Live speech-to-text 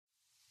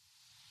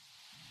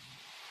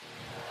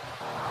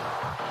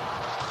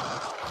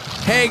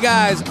Hey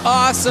guys,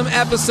 awesome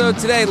episode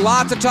today.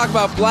 Lots to talk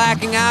about: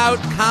 blacking out,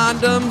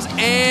 condoms,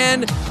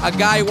 and a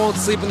guy who won't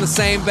sleep in the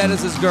same bed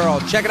as his girl.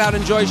 Check it out,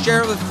 enjoy,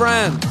 share it with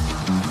friends.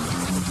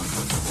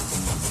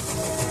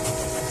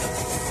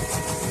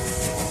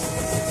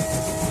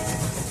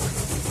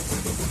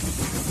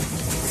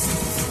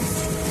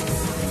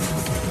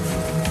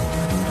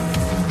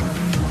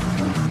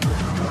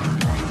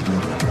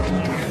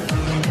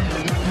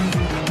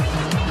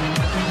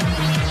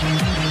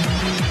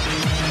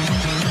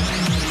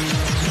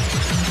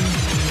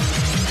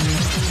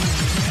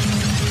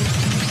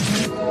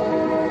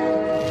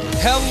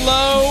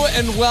 Hello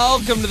and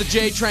welcome to the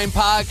J-Train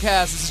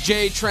Podcast. This is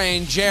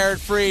J-Train, Jared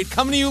Freed,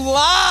 coming to you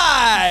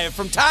live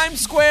from Times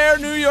Square,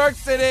 New York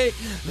City,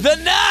 the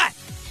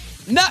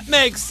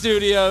Nutmeg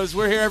Studios.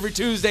 We're here every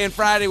Tuesday and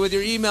Friday with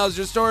your emails,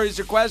 your stories,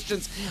 your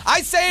questions.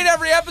 I say it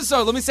every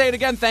episode. Let me say it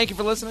again. Thank you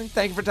for listening.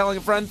 Thank you for telling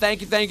a friend.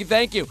 Thank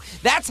you.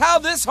 That's how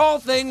this whole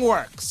thing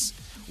works.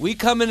 We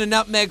come into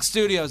Nutmeg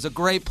Studios, a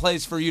great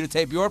place for you to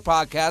tape your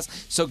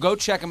podcast. So go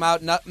check them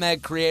out,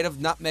 Nutmeg Creative,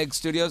 Nutmeg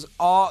Studios.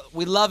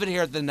 We love it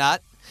here at The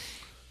Nut.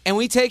 And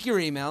we take your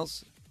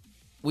emails,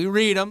 we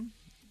read them,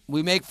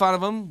 we make fun of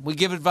them, we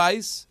give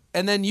advice,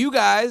 and then you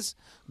guys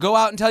go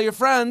out and tell your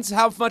friends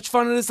how much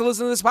fun it is to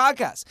listen to this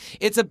podcast.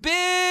 It's a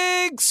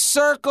big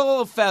circle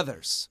of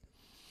feathers.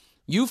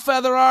 You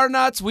feather our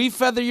nuts, we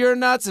feather your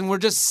nuts, and we're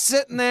just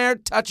sitting there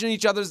touching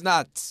each other's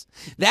nuts.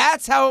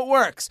 That's how it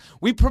works.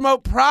 We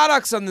promote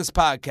products on this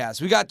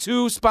podcast. We got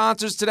 2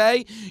 sponsors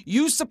today.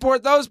 You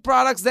support those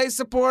products, they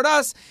support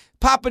us.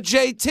 Papa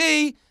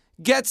JT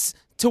gets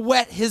to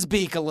wet his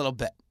beak a little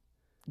bit.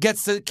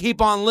 Gets to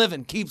keep on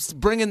living, keeps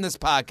bringing this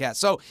podcast.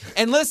 So,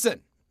 and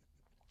listen,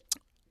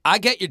 I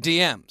get your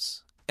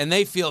DMs, and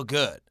they feel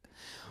good.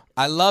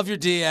 I love your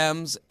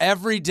DMs.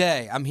 Every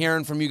day I'm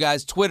hearing from you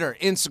guys, Twitter,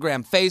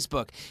 Instagram,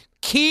 Facebook.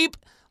 Keep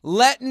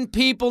letting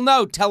people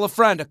know. Tell a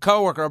friend, a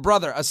coworker, a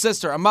brother, a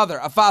sister, a mother,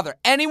 a father,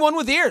 anyone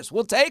with ears.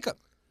 We'll take them.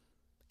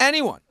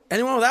 Anyone.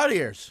 Anyone without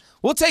ears.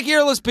 We'll take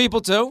earless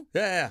people, too.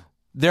 Yeah.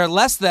 They're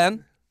less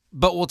than,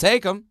 but we'll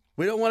take them.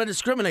 We don't want to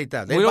discriminate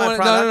them. We don't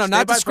want to, no,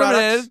 not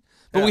discriminated,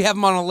 but we have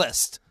them on a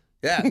list.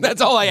 Yeah.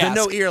 That's all I ask.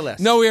 No ear list.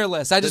 No ear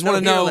list. I just want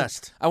to know.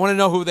 List. I want to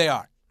know who they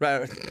are.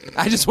 Right.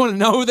 I just want to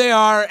know who they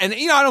are, and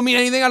I don't mean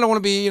anything. I don't want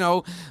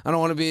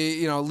to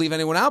be, leave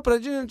anyone out, but I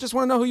just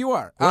want to know who you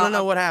are. I want to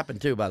know what happened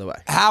too, by the way.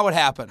 How it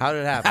happened. How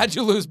did it happen? How'd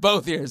you lose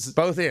both ears?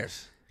 Both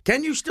ears.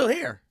 Can you still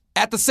hear?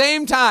 At the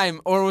same time,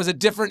 or was it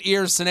different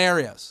ear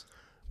scenarios?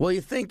 Well,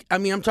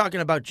 I'm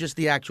talking about just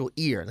the actual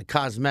ear, the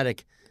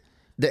cosmetic.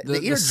 The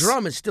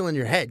eardrum is still in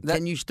your head.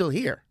 Can you still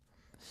hear?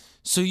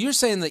 So you're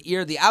saying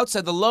the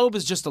outside, the lobe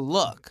is just a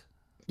look.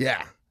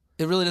 Yeah.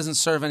 It really doesn't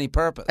serve any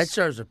purpose. It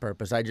serves a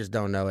purpose. I just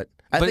don't know it.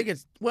 I think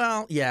it's,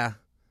 yeah.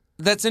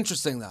 That's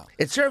interesting, though.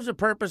 It serves a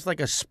purpose like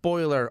a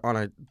spoiler on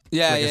a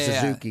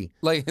Suzuki.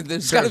 Like,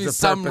 there's got to be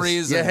some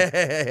reason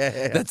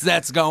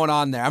that's going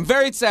on there. I'm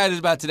very excited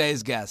about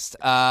today's guest.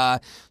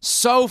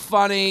 So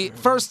funny.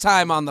 First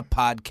time on the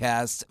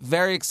podcast.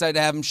 Very excited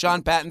to have him.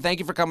 Sean Patton, thank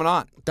you for coming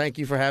on. Thank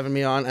you for having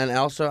me on. And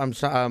also, I'm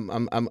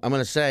going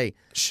to say,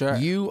 sure,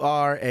 you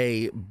are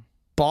an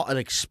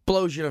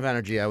explosion of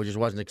energy I just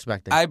wasn't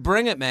expecting. I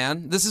bring it,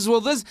 man. There's there's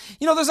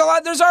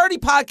already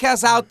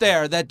podcasts out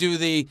there that do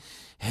the,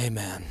 hey,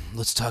 man,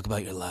 let's talk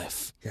about your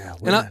life. Yeah,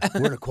 we're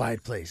in a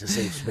quiet place, a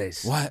safe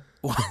space. What?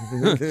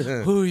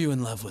 Who are you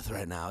in love with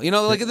right now?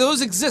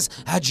 Those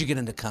exist. How'd you get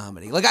into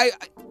comedy?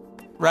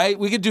 Right?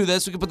 We could do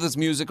this. We could put this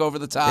music over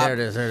the top. There it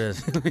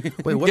is.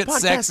 Wait, what podcasts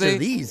sexy. are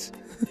these?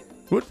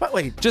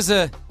 Wait. Just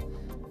All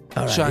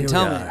right,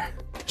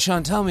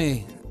 Sean, tell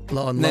me.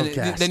 On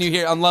Lovecast. Then you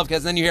hear, on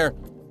Lovecast, then you hear,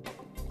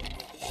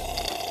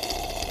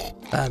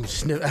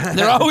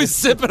 they're always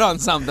sipping on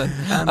something.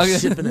 I'm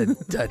sipping a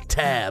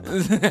Tab.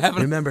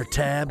 Remember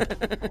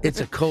Tab?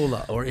 It's a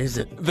cola, or is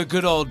it? The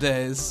good old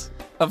days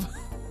of...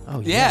 Oh,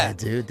 yeah,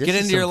 dude. Get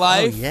into your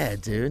life. Oh, yeah,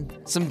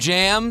 dude. Some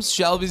jams.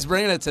 Shelby's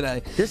bringing it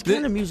today. This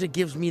kind of music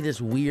gives me this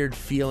weird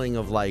feeling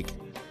of like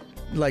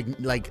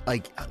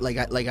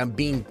I'm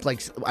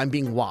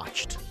being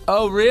watched.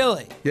 Oh,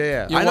 really?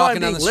 Yeah. You're I know walking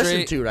I'm down being the street.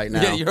 listened to right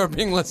now. Yeah, you're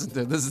being listened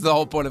to. This is the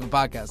whole point of the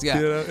podcast. Yeah.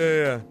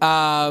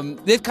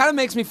 Yeah. It kind of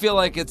makes me feel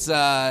like it's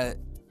the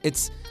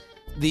it's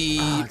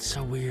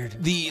so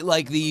weird.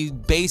 The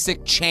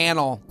basic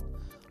channel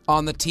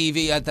on the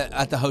TV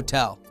at the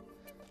hotel.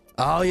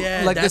 Oh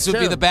yeah. Like this would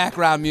be the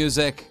background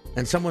music.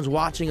 And someone's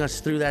watching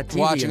us through that TV.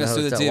 Watching us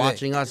through the TV.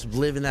 Watching us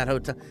live in that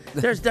hotel.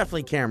 There's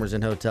definitely cameras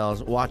in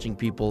hotels watching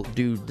people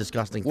do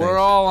disgusting things. We're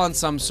all on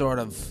some sort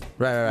of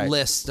right.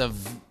 list of,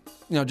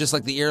 just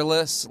like the ear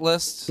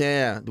list.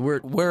 Yeah.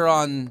 We're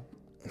on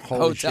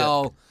Holy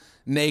hotel shit.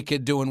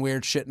 naked doing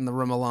weird shit in the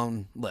room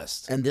alone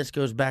list. And this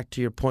goes back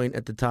to your point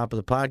at the top of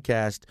the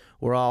podcast.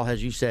 We're all,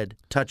 as you said,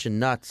 touching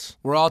nuts.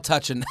 We're all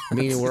touching nuts.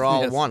 Meaning we're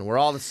all one. We're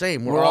all the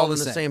same. We're all in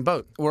the same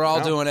boat. We're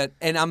all doing it.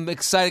 And I'm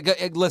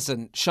excited.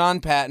 Listen, Sean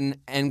Patton,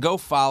 and go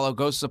follow,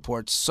 go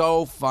support.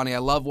 So funny. I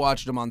love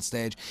watching him on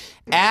stage.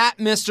 At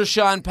Mr.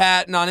 Sean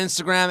Patton on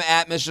Instagram.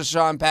 At Mr.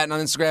 Sean Patton on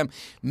Instagram.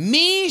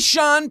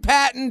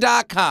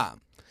 MeSeanPatton.com.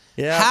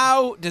 Yeah.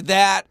 How did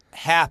that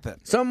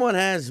happen? Someone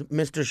has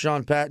Mr.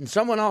 Sean Patton.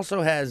 Someone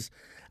also has,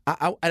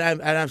 and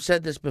I've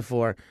said this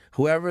before,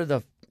 whoever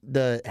the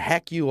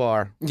heck you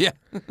are, Yeah.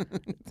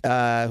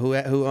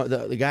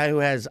 the guy who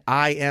has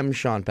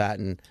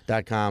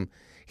IamSeanPatton.com,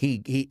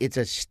 it's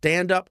a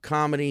stand-up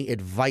comedy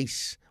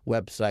advice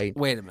website.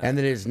 Wait a minute. And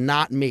it is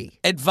not me.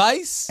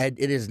 Advice? And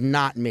it is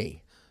not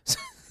me.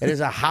 It is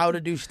a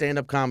how-to-do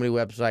stand-up comedy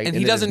website. And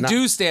he doesn't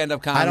do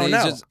stand-up comedy. I don't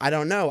know. I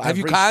don't know. Have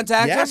you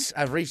contacted him? Yes,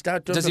 I've reached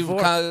out to him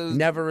before.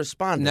 Never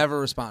responded. Never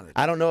responded.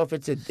 I don't know if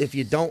if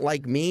you don't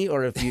like me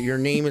or if your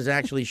name is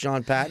actually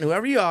Sean Patton,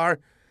 whoever you are.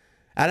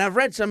 And I've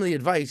read some of the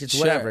advice. It's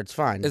whatever. It's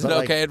fine. Is it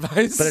okay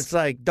advice? But it's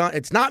like,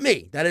 it's not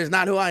me. That is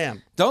not who I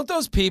am. Don't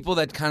those people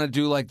that kind of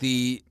do like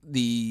the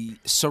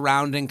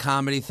surrounding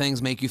comedy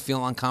things make you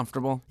feel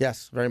uncomfortable?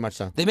 Yes, very much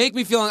so. They make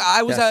me feel.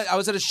 I was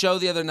at a show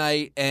the other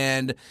night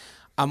and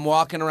I'm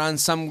walking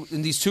around and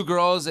these two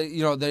girls,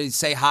 they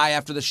say hi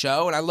after the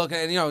show, and I look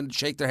at and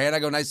shake their hand. I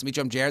go, "Nice to meet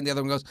you, I'm Jared." And the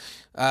other one goes,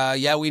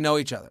 "Yeah, we know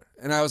each other."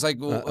 And I was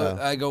like,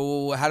 I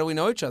go, well, "How do we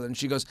know each other?" And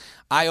she goes,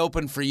 "I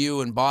opened for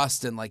you in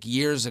Boston like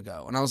years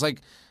ago." And I was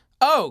like,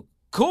 "Oh,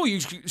 cool. You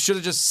should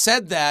have just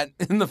said that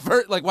in the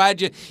first. Like,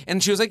 why'd you?"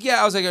 And she was like,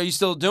 "Yeah." I was like, "Are you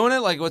still doing it?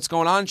 Like, what's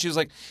going on?" She was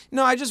like,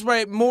 "No, I just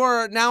write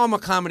more. Now I'm a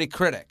comedy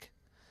critic."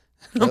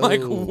 I'm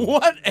like,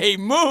 what a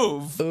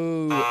move!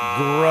 Ooh,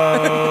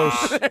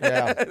 gross.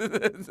 Yeah.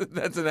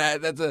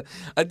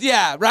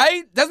 Yeah,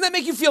 right? Doesn't that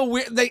make you feel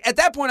weird? At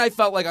that point, I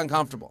felt like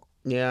uncomfortable.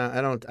 Yeah,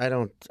 I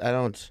don't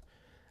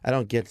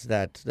get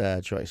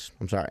that choice.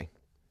 I'm sorry.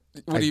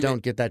 I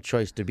don't get that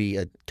choice to be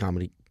a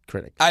comedy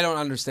critic. I don't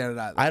understand it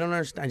either. I don't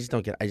understand. I just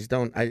don't get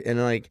it. And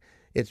like,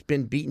 it's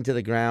been beaten to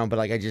the ground, but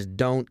like, I just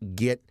don't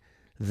get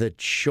the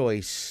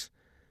choice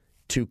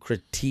to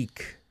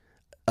critique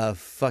a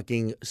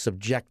fucking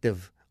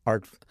subjective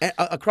art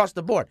across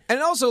the board. And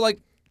also,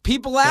 like,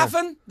 people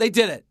laughing, they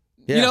did it.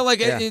 Yeah.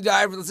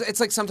 It's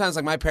like sometimes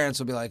like my parents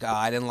will be like, "Oh,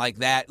 I didn't like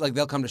that." Like,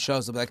 they'll come to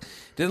shows, they'll be like,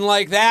 "Didn't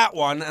like that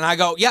one." And I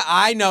go, "Yeah,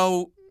 I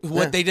know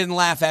what they didn't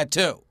laugh at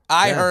too.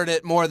 I heard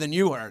it more than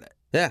you heard it."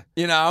 Yeah.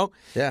 Yeah.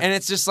 And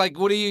it's just like,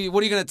 what are you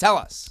going to tell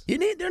us?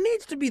 There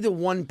needs to be the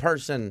one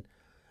person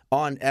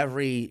on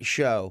every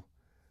show,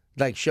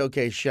 like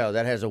showcase show,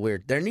 that has a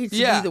weird. There needs to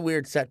be the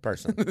weird set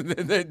person.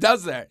 It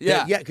does there.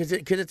 Yeah. Yeah, because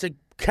it's a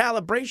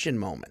calibration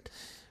moment.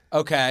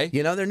 Okay.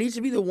 There needs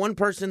to be the one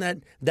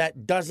person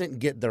that doesn't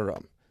get the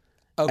room.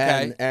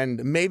 Okay.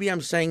 And maybe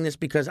I'm saying this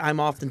because I'm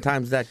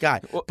oftentimes that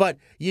guy. But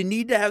you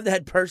need to have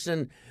that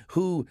person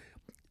who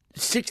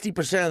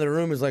 60% of the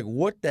room is like,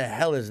 "What the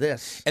hell is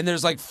this?" And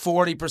there's like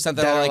 40%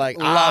 that are like,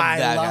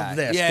 I love guy.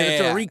 this. Yeah,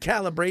 It's a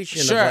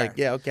recalibration sure. of like,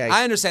 yeah, okay.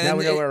 I understand. Now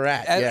we know where we're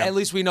at. At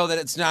least we know that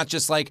it's not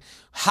just like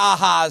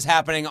ha-has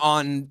happening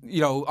on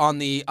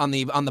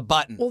the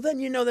button. Well,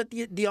 then you know that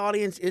the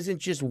audience isn't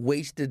just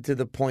wasted to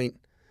the point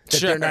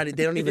that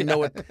they don't even know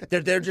what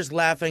they're just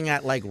laughing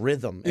at, like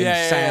rhythm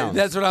and sound.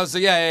 That's what I was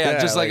saying.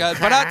 Yeah. Just like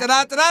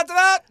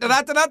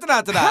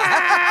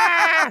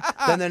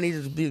then there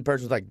needs to be the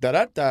person who's like da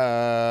da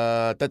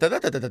da da da da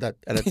da da,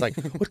 and it's like,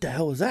 what the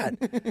hell is that?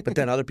 But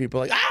then other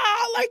people are like,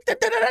 like da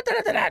da da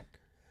da da da.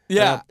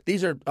 Yeah.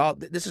 These are all.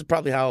 This is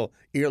probably how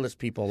earless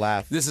people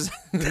laugh. This is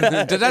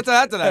There's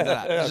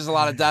just a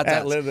lot of dots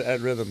at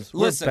rhythms.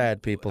 Listen, we're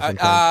bad people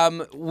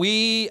sometimes.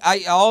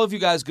 All of you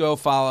guys go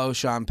follow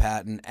Sean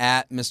Patton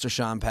at Mr.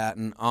 Sean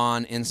Patton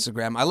on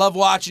Instagram. I love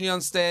watching you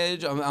on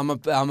stage. I'm a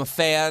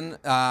fan.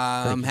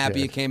 I'm happy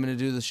you came in to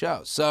do the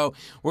show. So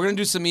we're gonna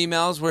do some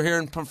emails. We're here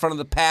in front of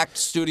the packed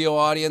studio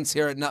audience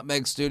here at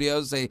Nutmeg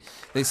Studios. They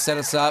set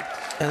us up,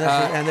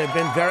 and they've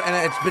been and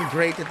it's been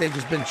great that they've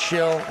just been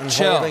chill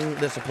holding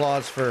this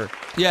applause for.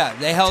 Yeah,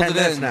 they held 10 it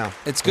minutes in. Now.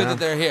 It's good that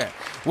they're here.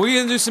 We're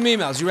going to do some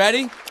emails. You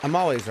ready? I'm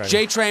always ready.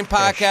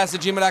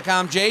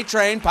 JTrainPodcast@gmail.com.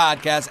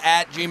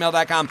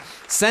 JTrainPodcast@gmail.com.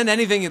 Send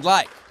anything you'd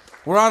like.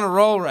 We're on a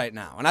roll right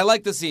now. And I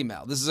like this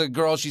email. This is a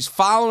girl. She's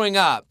following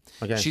up.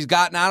 Okay. She's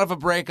gotten out of a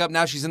breakup.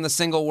 Now she's in the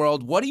single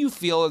world. What do you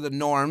feel are the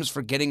norms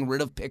for getting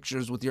rid of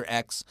pictures with your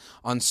ex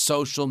on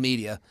social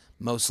media,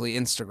 mostly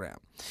Instagram?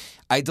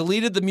 I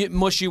deleted the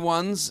mushy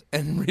ones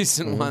and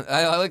recent ones.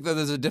 I like that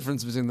there's a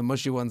difference between the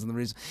mushy ones and the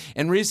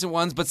recent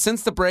ones. But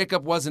since the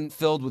breakup wasn't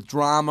filled with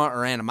drama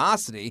or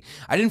animosity,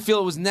 I didn't feel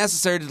it was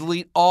necessary to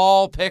delete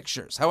all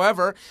pictures.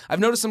 However, I've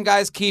noticed some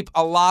guys keep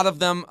a lot of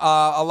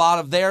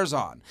theirs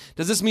on.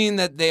 Does this mean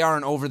that they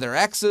aren't over their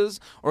exes,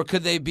 or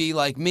could they be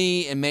like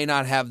me and may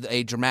not have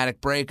a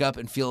dramatic breakup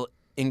and feel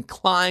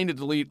inclined to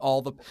delete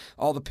all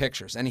the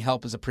pictures? Any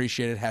help is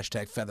appreciated.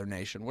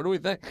 #FeatherNation. What do we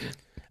think?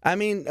 I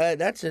mean,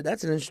 that's an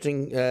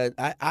interesting.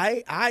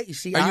 I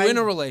see. Are you in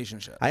a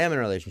relationship? I am in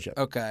a relationship.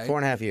 Okay.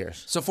 4.5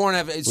 years. So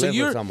 4.5. So Live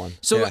you're with someone.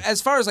 So Yeah.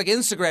 as far as like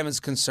Instagram is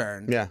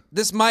concerned, Yeah.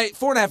 this might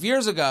 4.5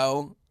 years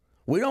ago.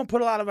 We don't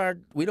put a lot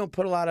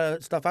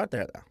of stuff out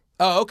there though.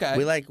 Oh, okay.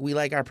 We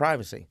like our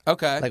privacy.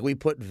 Okay. Like we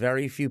put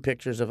very few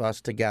pictures of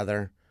us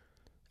together.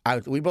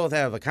 We both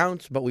have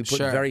accounts, but we put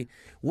Sure.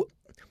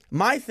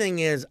 My thing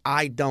is,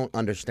 I don't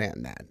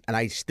understand that, and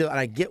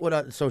I get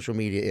what social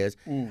media is.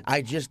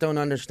 I just don't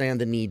understand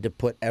the need to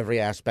put every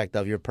aspect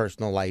of your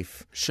personal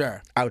life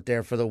Sure. out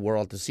there for the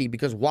world to see.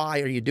 Because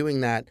why are you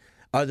doing that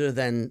other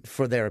than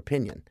for their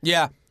opinion?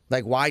 Yeah.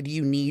 Like, why do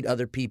you need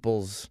other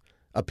people's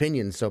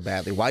opinions so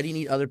badly? Why do you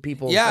need other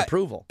people's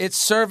approval? It's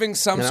serving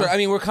some You know? sort. I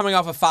mean, we're coming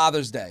off of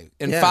Father's Day,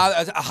 and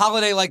Yeah. a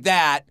holiday like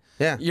that.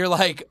 Yeah. You're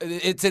like,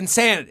 it's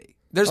insanity.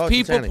 There's Oh, it's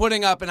people insanity.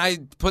 putting up, and I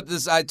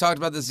talked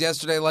about this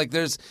yesterday. Like,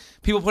 there's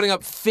people putting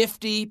up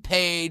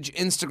 50-page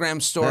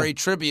Instagram story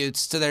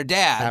tributes to their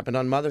dad. Happened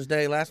on Mother's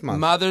Day last month.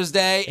 Mother's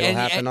Day, It'll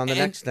happen on the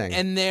next thing.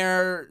 and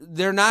they're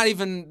not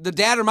even, the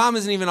dad or mom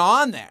isn't even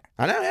on there.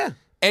 I know, yeah.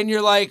 And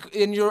you're like,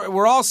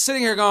 we're all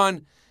sitting here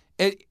going,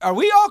 are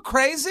we all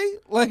crazy?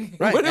 Like,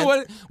 Right,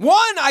 one,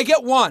 I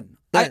get one.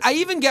 Right. I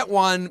even get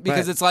one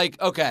because Right. it's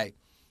like, okay,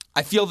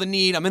 I feel the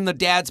need. I'm in the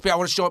dad's spirit. I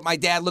want to show it my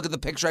dad. Look at the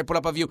picture I put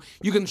up of you.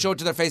 You can show it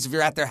to their face if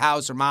you're at their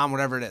house or mom,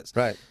 whatever it is.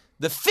 Right.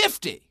 The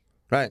 50,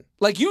 Right.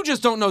 like you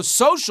just don't know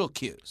social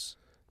cues.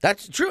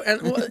 That's true.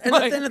 And,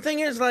 Like- the thing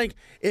is, like,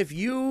 if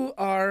you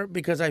are,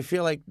 because I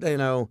feel like,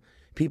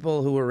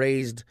 people who were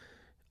raised,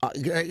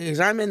 because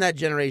I'm in that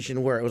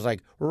generation where it was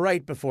like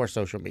right before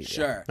social media.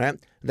 Sure. Right?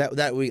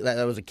 That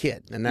was a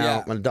kid, and now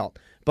Yeah. I'm an adult.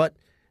 But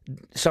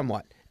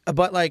somewhat.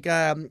 But, like,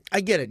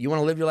 I get it. You want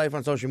to live your life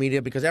on social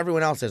media because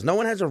everyone else is. No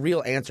one has a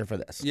real answer for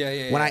this.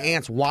 Yeah. When I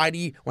ask,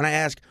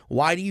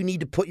 why do you need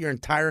to put your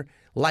entire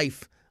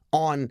life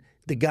on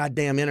the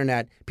goddamn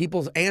internet,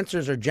 people's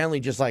answers are generally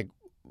just like,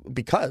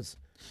 because.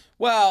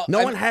 Well,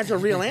 No one has a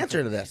real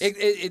answer to this.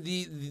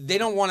 they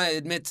don't want to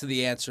admit to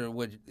the answer,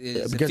 which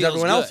is Because it feels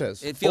everyone good. else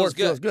is. It feels Or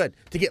good. feels good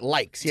to get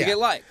likes. Yeah. To get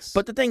likes.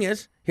 But the thing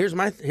is, here's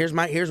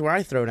where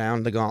I throw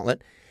down the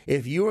gauntlet.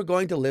 If you are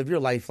going to live your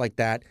life like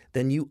that,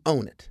 then you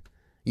own it.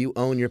 You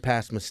own your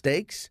past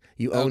mistakes.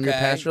 You own your Okay.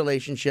 past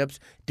relationships.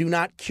 Do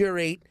not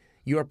curate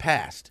your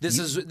past. This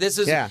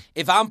is Yeah.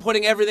 if I'm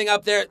putting everything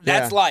up there,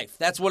 that's Yeah. life.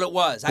 That's what it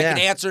was. I Yeah.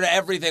 can answer to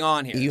everything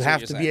on here. You is what have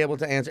you're to saying. be able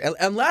to answer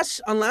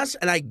unless,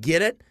 and I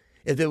get it.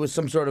 If it was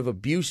some sort of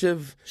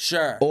abusive,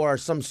 Sure. or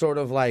some sort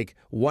of like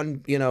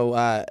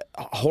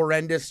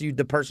horrendous,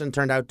 the person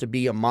turned out to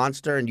be a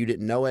monster and you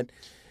didn't know it,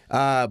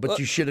 but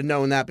you should have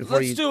known that before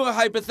Let's do a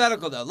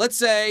hypothetical though. Let's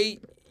say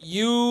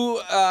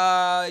you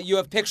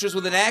have pictures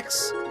with an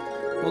ex.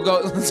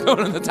 Let's go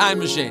to the time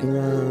machine.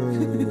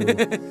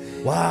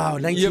 Wow,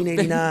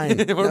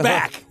 1989. We're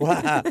back.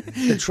 Wow,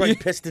 Detroit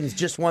Pistons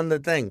just won the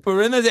thing.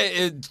 We're in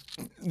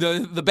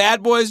the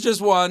bad boys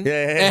just won.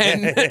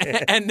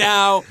 Yeah. And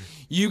now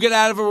you get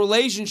out of a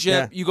relationship,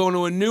 Yeah. you go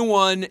into a new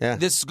one. Yeah.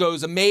 This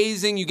goes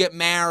amazing. You get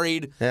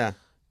married. Yeah,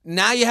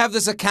 Now you have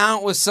this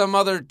account with some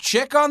other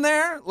chick on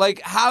there.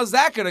 Like, how's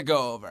that going to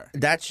go over?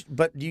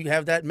 but you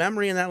have that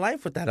memory in that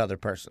life with that other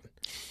person.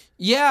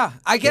 Yeah,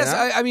 I guess. You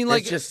know? I mean,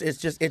 like,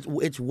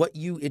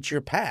 it's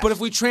your past. but if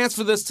we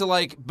transfer this to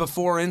like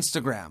before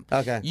Instagram,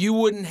 Okay. you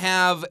wouldn't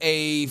have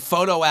a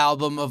photo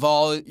album of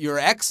all your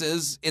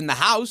exes in the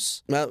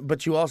house. Well,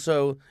 but you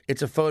also,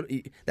 it's a photo.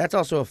 That's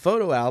also a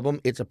photo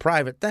album. It's a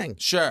private thing.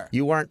 Sure.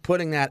 You weren't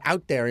putting that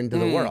out there into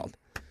the world.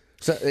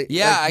 So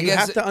Yeah, I you guess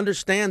have to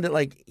understand that,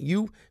 like,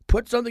 you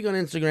put something on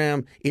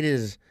Instagram,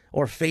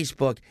 or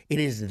Facebook, it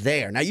is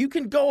there. Now you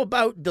can go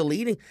about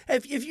deleting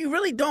if you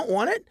really don't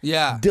want it.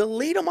 Yeah.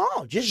 delete them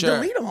all. Just Sure.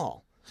 delete them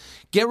all.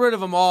 Get rid of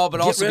them all,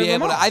 but also rid be of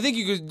them able to. all.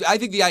 I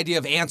think the idea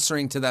of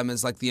answering to them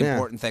is like the Yeah.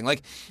 important thing.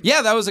 Like,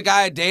 yeah, that was a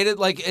guy I dated,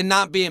 like, and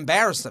not be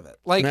embarrassed of it.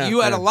 Like, Yeah, you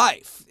had yeah. a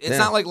life. It's Yeah.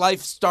 not like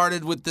life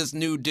started with this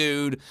new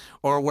dude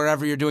or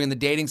wherever you're doing in the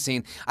dating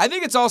scene. I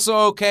think it's also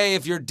okay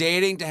if you're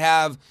dating to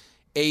have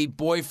a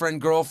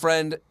boyfriend,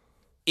 girlfriend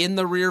in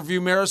the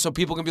rearview mirror so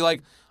people can be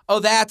like, oh,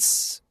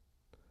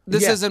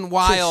 this Yeah, isn't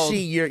wild. To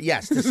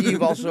see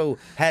you've also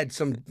had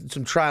some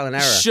trial and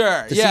error.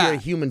 Sure, To yeah. see you're a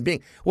human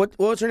being. What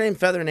was her name?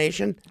 Feather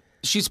Nation.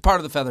 She's part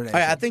of the Feather Nation.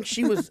 I think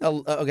she was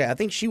okay. I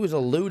think she was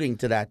alluding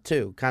to that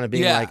too, kind of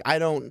being Yeah. like, I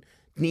don't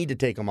need to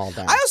take them all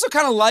down. I also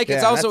kind of like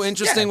it's Yeah, also that's-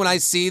 interesting yeah. when I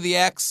see the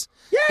ex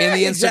Yeah, in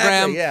the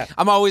Instagram. exactly, yeah.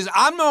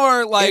 I'm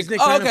more like, Isn't it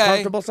oh, kind of okay,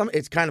 comfortable?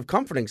 It's kind of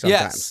comforting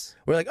sometimes. Yes.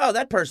 We're like, oh,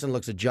 that person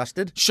looks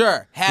adjusted.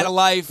 sure, had a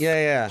life,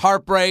 Yeah.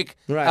 heartbreak,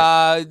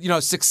 Right.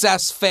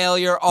 success,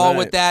 failure, all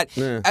with Right. that.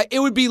 Yeah. It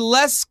would be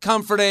less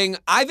comforting.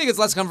 I think it's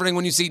less comforting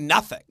when you see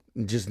nothing.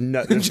 Just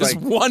no, Just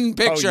one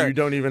picture. Oh, you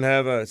don't even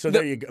have a. So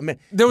there you go.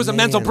 There was a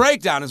mental Man.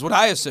 breakdown, is what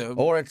I assume.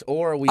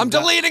 Or we. I'm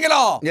deleting it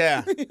all.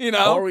 Yeah. You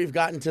know? Or we've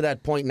gotten to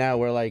that point now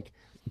where like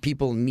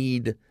people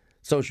need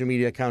social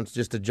media accounts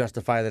just to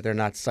justify that they're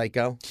not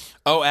psycho.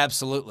 Oh,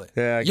 absolutely.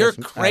 Yeah, I You're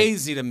guess-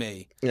 crazy to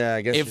me Yeah,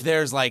 I guess. if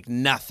there's like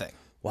nothing.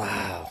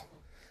 Wow.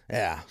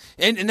 Yeah.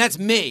 And that's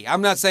me.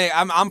 I'm not saying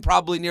I'm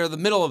probably near the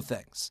middle of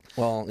things.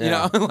 Well, yeah.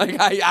 You know, like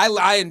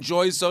I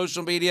enjoy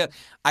social media.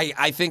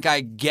 I think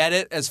I get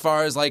it as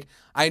far as like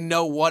I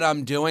know what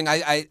I'm doing.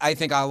 I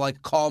think I'll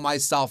like call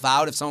myself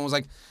out if someone was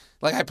like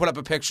I put up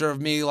a picture of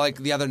me like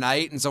the other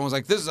night and someone was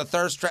like, "This is a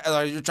thirst trap.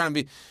 You're trying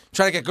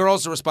to get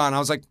girls to respond." I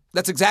was like,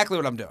 "That's exactly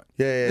what I'm doing."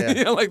 Yeah.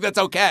 You know, like that's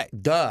okay.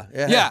 Duh.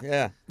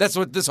 Yeah. That's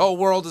what this whole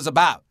world is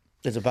about.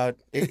 It's about.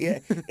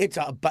 It's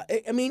about.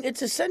 I mean,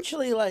 it's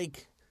essentially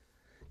like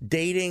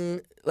dating.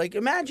 Like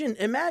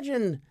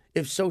imagine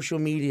if social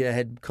media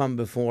had come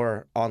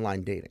before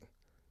online dating.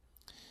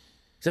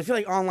 So I feel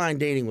like online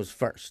dating was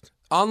first.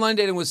 Online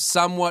dating was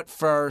somewhat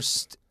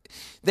first.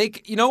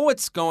 You know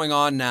what's going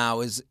on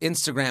now is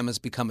Instagram has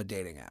become a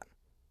dating app.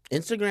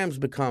 Instagram's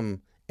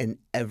become an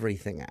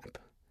everything app.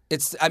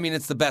 It's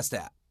the best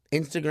app.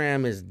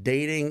 Instagram is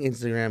dating.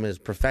 Instagram is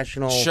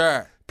professional.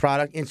 Sure.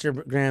 Product.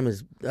 Instagram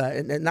is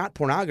not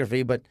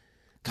pornography, but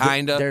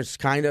kinda. There's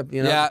kind of,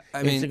 you know. Yeah,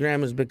 I mean,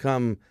 Instagram has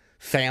become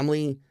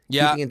family.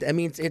 Yeah.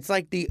 It's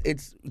like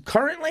it's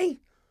currently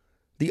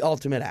the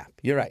ultimate app.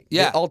 You're right.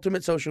 Yeah. The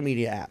ultimate social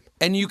media app.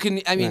 And you can,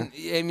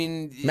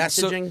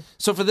 messaging.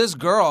 So for this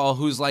girl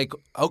who's like,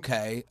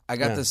 okay, I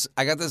got this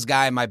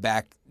guy in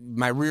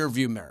my rear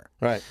view mirror.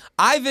 Right.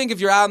 I think if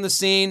you're out in the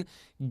scene,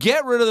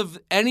 get rid of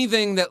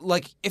anything that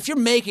like if you're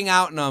making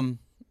out in them.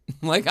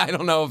 Like I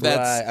don't know if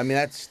that's. Right. I mean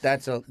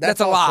that's a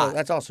also, lot.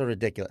 That's also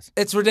ridiculous.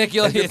 It's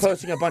ridiculous. If you're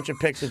posting a bunch of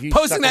pics of you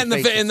posting that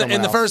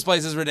in the first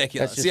place is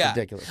ridiculous. That's just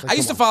ridiculous. Like, I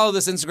used to follow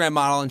this Instagram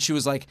model, and she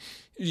was like,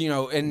 you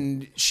know,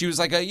 and she was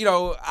like,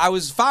 I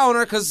was following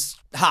her because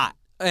hot,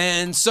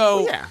 and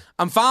so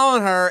I'm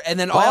following her, and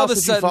then Why all else of a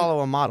would sudden, you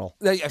follow a model.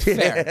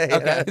 Fair,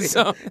 okay,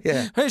 so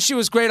she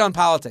was great on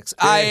politics.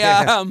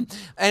 Yeah.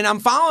 And I'm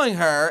following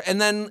her,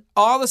 and then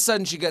all of a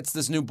sudden she gets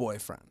this new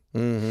boyfriend.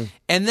 Mm-hmm.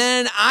 And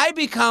then I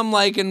become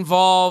like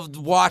involved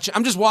watching.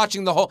 I'm just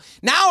watching the whole.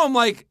 Now I'm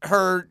like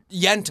her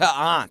Yenta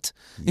aunt.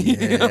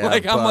 Yeah,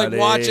 I'm like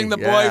watching the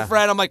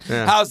boyfriend. I'm like,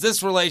 Yeah. how's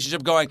this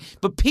relationship going?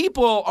 But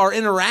people are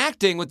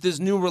interacting with this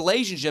new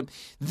relationship.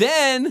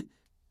 Then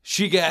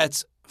she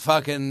gets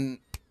fucking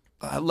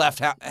left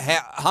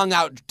hung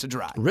out to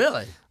dry.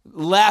 Really?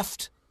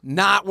 Left,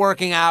 not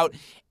working out.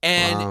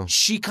 And Wow.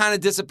 she kind of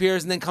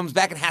disappears and then comes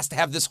back and has to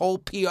have this whole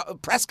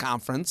press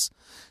conference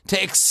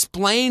to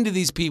explain to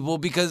these people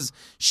because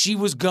she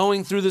was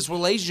going through this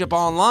relationship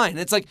online.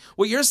 It's like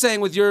what you're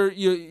saying with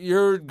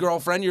your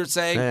girlfriend. You're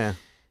saying Yeah.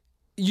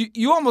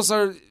 you almost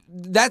are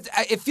that.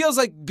 It feels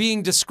like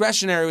being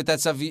discretionary with that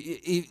stuff,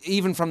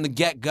 even from the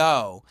get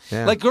go.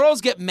 Yeah. Like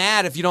girls get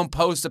mad if you don't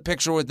post a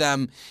picture with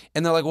them,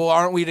 and they're like, "Well,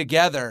 aren't we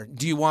together?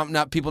 Do you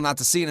want people not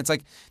to see?" And it's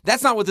like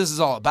that's not what this is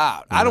all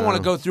about. I don't want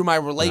to go through my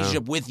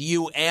relationship with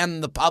you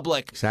and the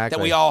public that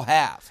we all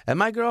have. And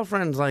my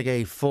girlfriend's like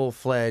a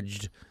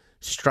full-fledged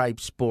striped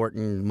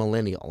sporting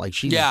millennial. Like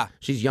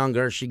she's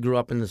younger. She grew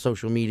up in the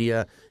social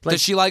media. Like,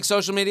 Does she like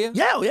social media?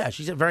 Yeah, oh yeah.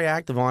 She's very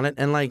active on it,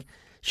 and like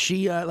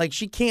she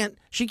can't.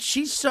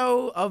 She's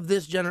so of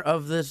this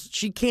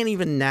she can't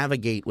even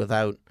navigate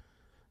without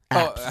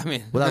apps. Oh, I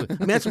mean,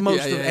 that's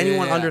most of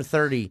anyone under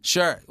 30.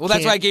 Sure. Well,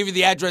 that's why I gave you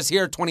the address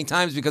here 20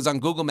 times because on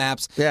Google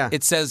Maps,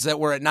 it says that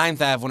we're at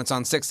 9th Ave when it's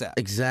on 6th Ave.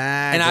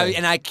 Exactly.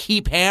 And I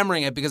keep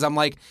hammering it because I'm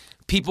like,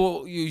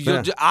 people,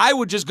 I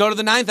would just go to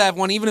the 9th Ave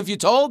one even if you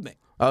told me.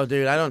 Oh,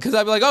 dude, I don't. Because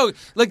I'd be like, oh,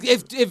 like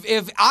if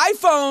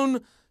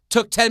iPhone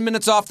took 10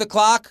 minutes off the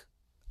clock,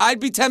 I'd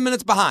be 10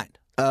 minutes behind.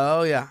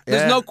 Oh yeah,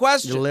 There's no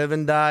question. You live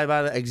and die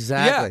by that.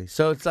 Exactly. Yeah.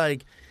 So it's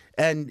like,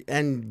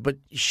 but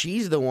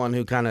she's the one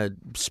who kind of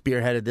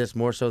spearheaded this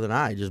more so than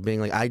I. Just being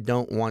like, I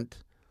don't like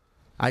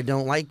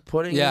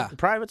putting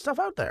private stuff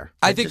out there.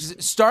 I think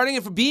starting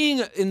it from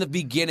being in the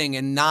beginning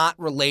and not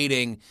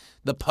relating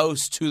the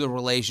post to the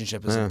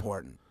relationship is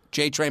important.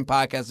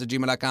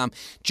 JTrainPodcast@gmail.com.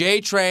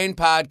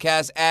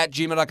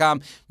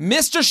 JTrainPodcast@gmail.com.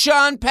 Mr.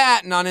 Sean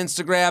Patton on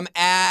Instagram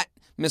at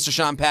Mr.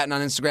 Sean Patton on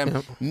Instagram.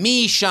 Yep.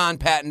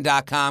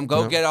 MeSeanPatton.com.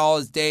 Go get all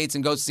his dates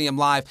and go see him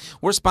live.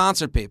 We're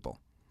sponsored, people.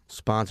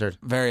 Sponsored.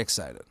 Very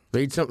excited.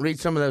 Read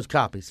some of those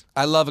copies.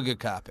 I love a good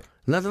copy.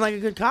 Nothing like a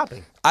good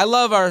copy. I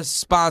love our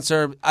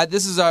sponsor.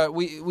 This is our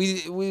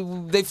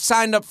they've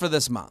signed up for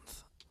this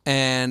month,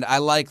 and I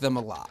like them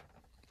a lot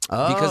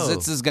because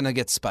this is gonna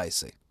get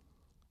spicy.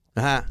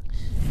 Oh,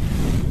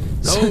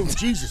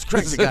 Jesus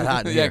Christ! It got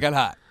hot in here. Yeah, it got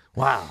hot.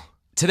 Wow.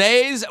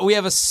 We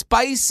have a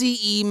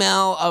spicy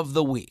email of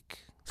the week.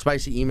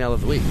 Spicy email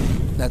of the week.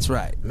 That's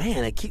right.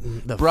 Man, I keep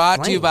the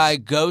brought to you by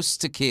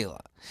Ghost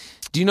Tequila.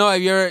 Do you know? Are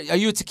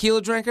you a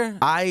tequila drinker?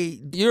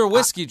 You're a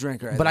whiskey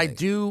drinker. I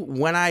do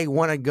when I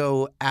want to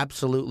go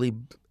absolutely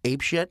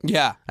ape shit.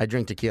 Yeah, I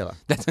drink tequila.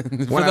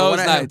 For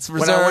those nights.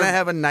 When I want to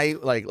have a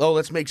night like,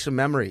 let's make some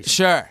memories.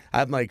 Sure.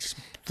 I'm like,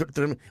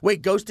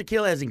 wait, Ghost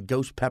Tequila as in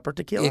ghost pepper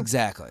tequila?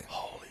 Exactly.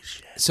 Holy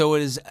shit. So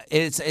it's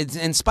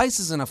and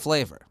spices and a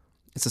flavor.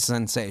 It's a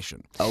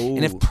sensation. Oh.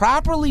 And if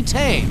properly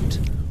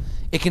tamed,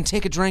 it can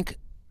take a drink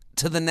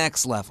to the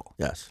next level.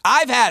 Yes.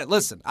 I've had it.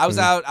 Listen, I was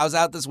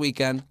out this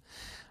weekend.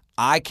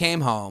 I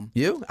came home.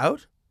 You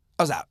out?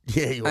 I was out.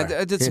 Yeah, you were.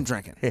 I did some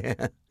drinking.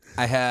 Yeah.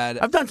 I had.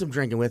 I've done some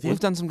drinking with you. We've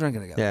done some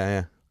drinking together.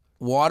 Yeah.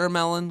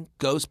 Watermelon,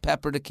 ghost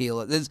pepper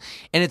tequila. And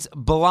it's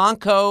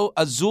Blanco,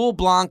 Azul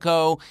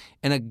Blanco,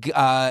 and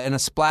a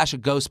splash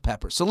of ghost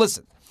pepper. So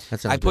listen, That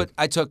sounds good.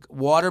 I took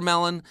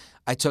watermelon,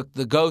 I took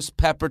the ghost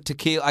pepper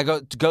tequila, I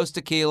go ghost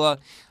tequila,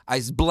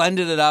 I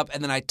blended it up,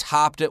 and then I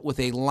topped it with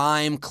a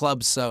lime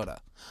club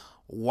soda.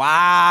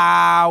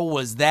 Wow,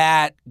 was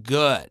that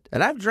good?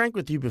 And I've drank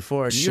with you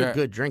before, and you're Sure. a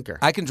good drinker.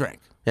 I can drink.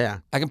 Yeah.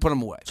 I can put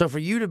them away. So for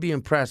you to be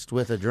impressed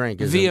with a drink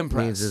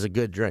means it's a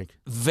good drink.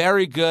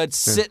 Very good,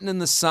 sitting in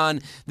the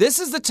sun. This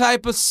is the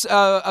type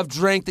of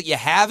drink that you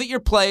have at your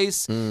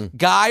place,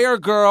 guy or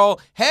girl.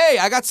 Hey,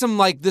 I got some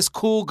like this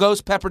cool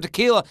ghost pepper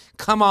tequila.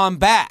 Come on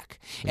back.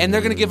 And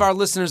they're going to give our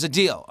listeners a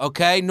deal,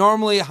 okay?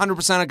 Normally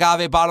 100%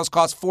 agave bottles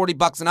cost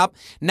 $40 and up.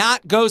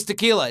 Not ghost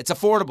tequila. It's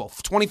affordable.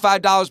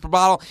 $25 per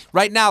bottle.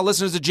 Right now,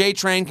 listeners of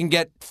J-Train can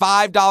get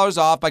 $5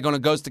 off by going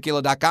to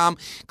ghosttequila.com,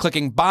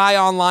 clicking buy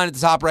online at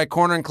the top right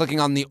corner, and clicking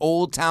on the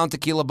Old Town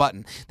Tequila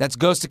button. That's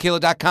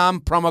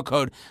ghosttequila.com, promo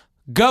code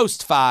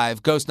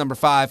GHOST5, ghost number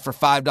 5 for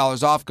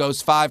 $5 off.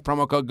 Ghost5,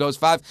 promo code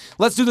GHOST5.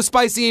 Let's do the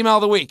spicy email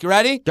of the week. You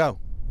ready? Go.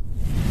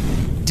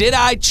 Did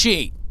I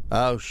cheat?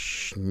 Oh,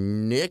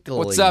 schnickles.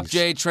 What's up,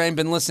 J-Train?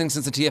 Been listening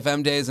since the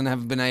TFM days and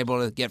have been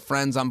able to get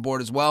friends on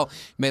board as well.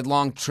 Made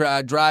long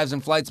drives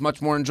and flights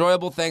much more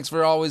enjoyable. Thanks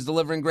for always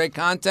delivering great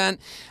content.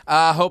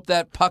 Hope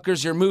that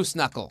puckers your moose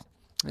knuckle.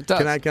 It does.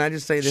 Can I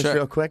just say this Sure.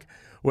 real quick?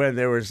 When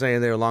they were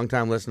saying they were a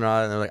long-time listener,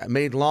 and they're like, I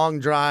made long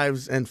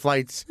drives and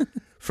flights.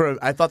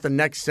 I thought the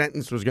next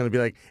sentence was going to be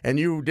like, and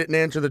you didn't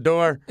answer the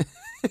door,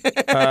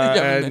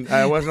 and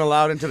I wasn't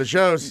allowed into the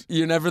shows.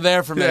 You're never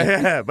there for me.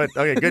 Yeah, but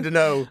okay, good to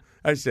know.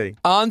 I see.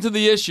 On to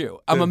the issue.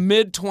 I'm a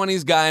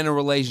mid-20s guy in a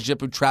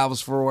relationship who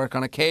travels for work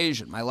on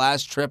occasion. My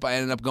last trip, I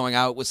ended up going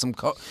out with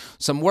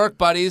some work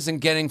buddies and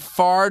getting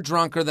far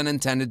drunker than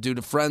intended due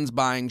to friends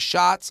buying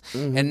shots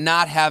and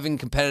not having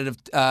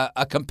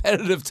a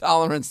competitive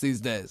tolerance these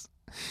days.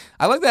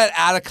 I like that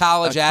out of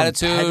college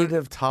attitude.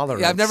 Competitive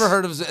tolerance. Yeah, I've never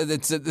heard of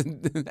there's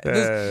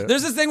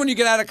this thing when you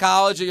get out of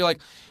college and you're like,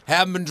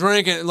 haven't been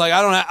drinking, like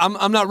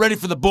I'm not ready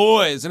for the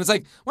boys, and it's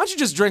like, why don't you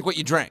just drink what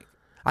you drink?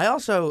 I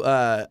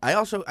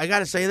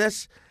gotta say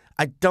this.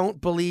 I don't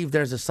believe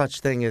there's a such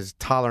thing as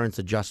tolerance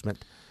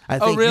adjustment. I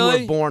think really?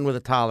 you were born with a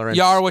tolerance.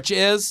 You are what you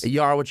is?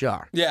 You are what you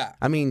are. Yeah.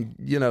 I mean,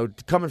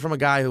 coming from a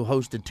guy who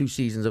hosted 2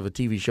 seasons of a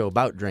TV show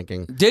about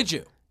drinking. Did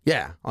you?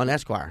 Yeah, on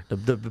Esquire,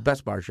 the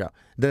best bar show.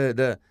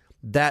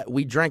 That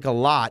we drank a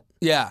lot.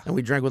 Yeah. And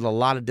we drank with a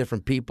lot of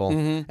different people.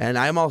 And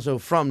I'm also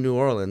from New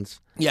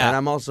Orleans. Yeah. And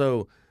I'm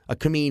also a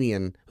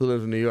comedian who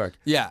lives in New York.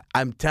 Yeah.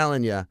 I'm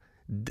telling you,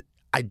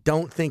 I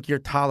don't think your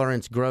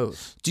tolerance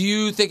grows. Do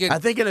you think it? I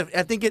think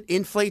it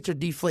inflates or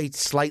deflates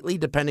slightly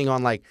depending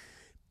on like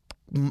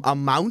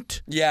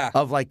amount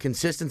of like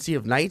consistency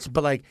of nights.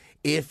 But like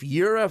if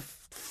you're a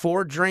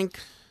 4-drink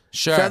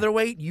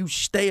featherweight, you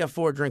stay a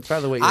 4-drink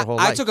featherweight your whole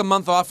life. I took a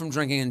month off from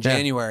drinking in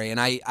January, and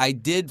I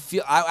did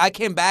feel I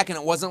came back, and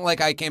it wasn't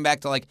like I came back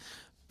to like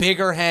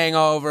bigger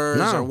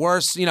hangovers or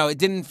worse. It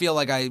didn't feel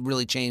like I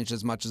really changed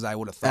as much as I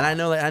would have thought.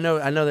 And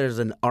I know there's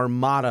an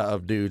armada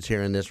of dudes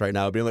hearing this right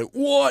now being like,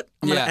 what?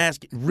 I'm going to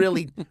ask,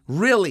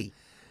 really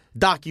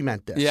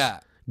document this.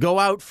 Yeah. Go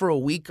out for a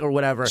week or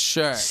whatever.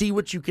 Sure. See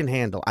what you can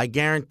handle. I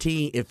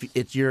guarantee if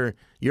it's you're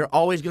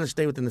always going to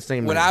stay within the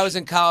same When range. I was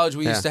in college,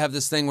 we used to have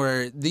this thing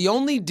where the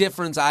only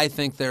difference I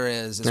think there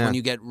is when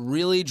you get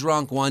really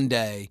drunk one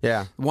day,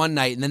 one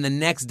night, and then the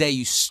next day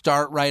you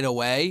start right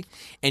away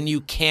and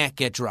you can't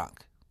get drunk.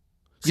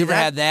 You ever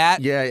had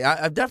that? Yeah,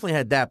 I've definitely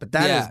had that. But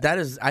that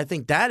is I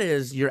think that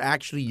is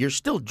you're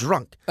still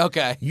drunk.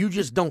 Okay. You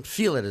just don't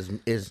feel it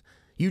as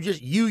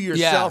you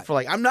yourself are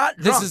like, I'm not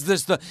drunk.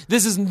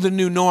 This is the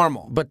new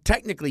normal. But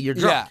technically you're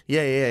drunk.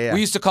 Yeah. We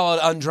used to call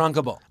it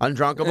undrunkable.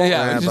 Undrunkable?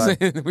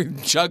 Yeah. We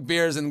chug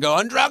beers and go,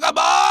 undrunkable!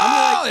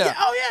 I mean,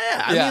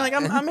 I mean,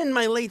 like, I'm in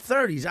my late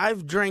 30s.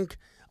 I've drank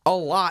a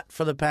lot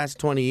for the past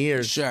 20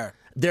 years. Sure.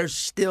 There's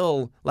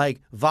still,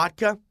 like,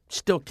 vodka,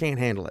 still can't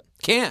handle it.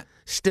 Can't.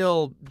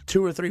 Still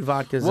 2 or 3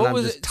 vodkas and I'm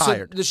just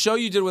tired. So the show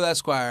you did with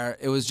Esquire,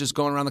 it was just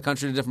going around the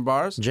country to different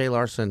bars? Jay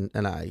Larson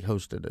and I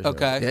hosted a show.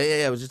 Okay.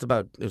 Yeah. It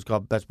was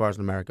called Best Bars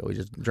in America. We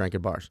just drank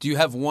at bars. Do you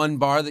have one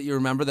bar that you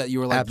remember that you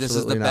were like,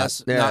 Absolutely this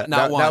is the not. best?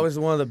 Not one. That was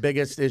one of the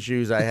biggest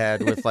issues I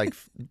had with like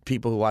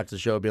people who watch the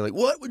show being like,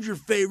 what was your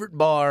favorite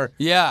bar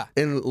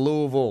in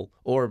Louisville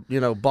or,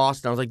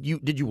 Boston? I was like,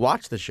 did you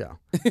watch the show?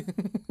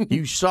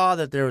 You saw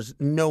that there was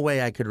no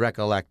way I could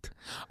recollect.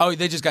 Oh,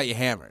 they just got you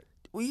hammered.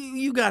 Well,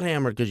 you got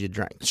hammered because you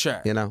drank.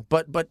 Sure.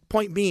 But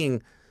point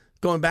being,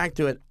 going back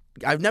to it,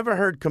 I've never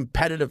heard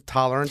competitive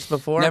tolerance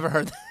before. Never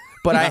heard that.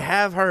 But I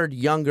have heard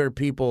younger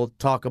people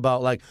talk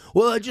about like,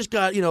 well, I just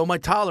got, my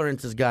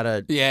tolerance has got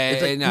to.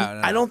 Yeah,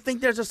 no. I don't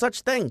think there's a such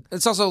thing.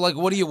 It's also like,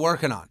 what are you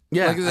working on?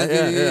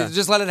 Yeah,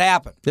 Just let it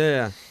happen.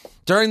 Yeah.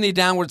 During the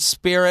downward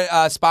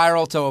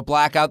spiral to a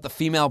blackout, the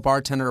female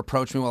bartender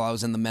approached me while I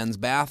was in the men's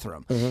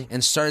bathroom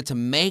and started to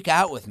make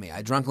out with me.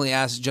 I drunkenly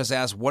just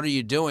asked, "What are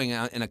you doing?"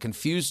 in a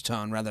confused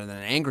tone rather than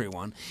an angry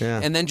one,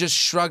 and then just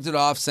shrugged it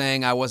off,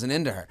 saying I wasn't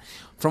into her.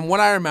 From what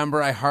I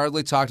remember, I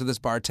hardly talked to this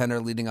bartender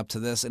leading up to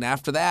this, and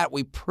after that,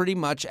 we pretty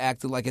much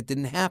acted like it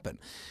didn't happen.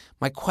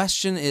 My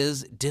question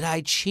is, did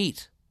I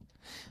cheat?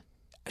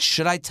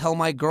 Should I tell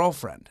my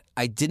girlfriend?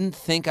 I didn't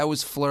think I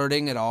was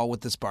flirting at all with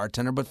this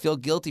bartender, but feel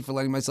guilty for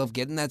letting myself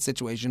get in that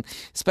situation,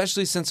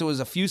 especially since it was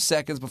a few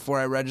seconds before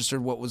I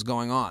registered what was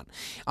going on.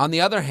 On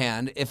the other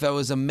hand, if it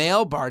was a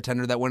male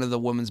bartender that went to the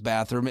women's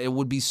bathroom, it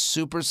would be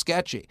super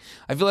sketchy.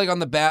 I feel like on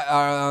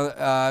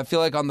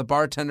the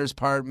bartender's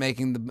part,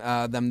 making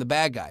them the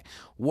bad guy.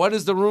 What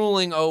is the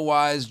ruling, oh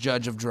wise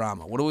judge of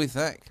drama? What do we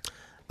think?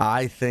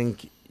 I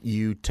think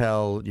you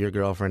tell your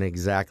girlfriend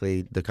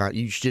exactly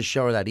you should just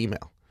show her that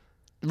email.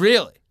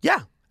 Really?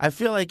 Yeah. I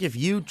feel like if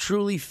you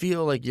truly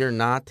feel like you're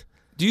not...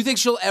 Do you think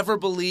she'll ever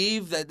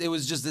believe that it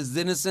was just as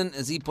innocent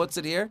as he puts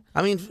it here?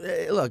 I mean,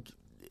 look,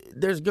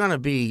 there's going to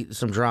be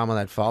some drama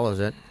that follows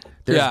it.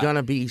 There's going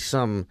to be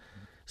some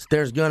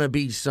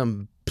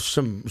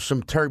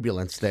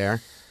turbulence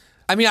there.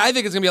 I mean, I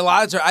think it's going to be a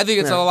lot of I think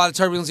it's a lot of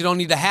turbulence you don't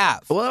need to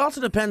have. Well, it also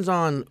depends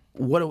on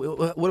what are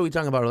we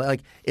talking about?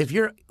 Like, if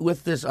you're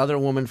with this other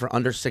woman for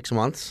under 6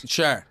 months...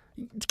 Sure.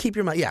 Keep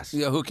your mind, yes.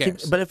 Yeah, who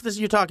cares? But if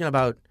you're talking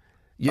about...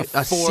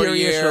 a serious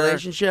 4-year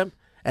relationship,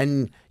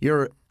 and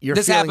you're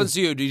this feeling, happens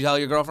to you. Do you tell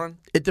your girlfriend?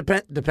 It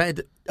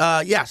depends.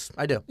 Yes,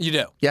 I do. You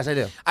do? Yes, I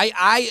do.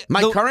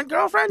 My current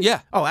girlfriend?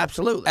 Yeah. Oh,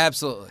 absolutely.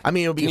 Absolutely. I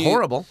mean, it would be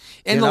horrible.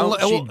 And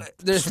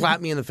she'd slap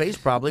me in the face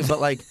probably,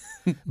 but like,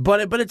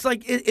 but it's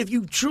like if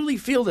you truly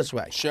feel this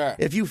way. Sure.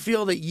 If you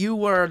feel that you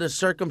were the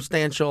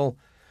circumstantial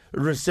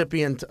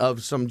recipient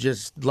of some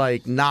just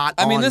like not.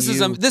 I mean,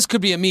 on this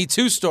could be a Me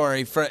Too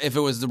story for if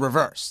it was the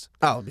reverse.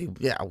 Oh,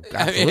 yeah,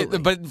 absolutely.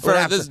 But for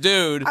this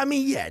dude, I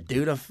mean, yeah,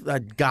 dude, a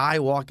guy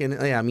walking.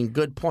 Yeah, I mean,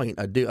 good point.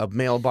 A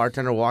male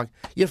bartender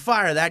you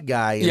fire that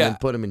guy and then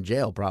put him in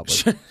jail, probably.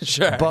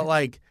 Sure. But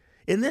like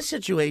in this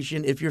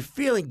situation, if you're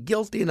feeling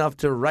guilty enough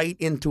to write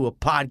into a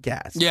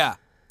podcast,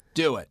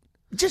 do it.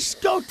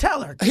 Just go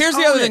tell her. Here's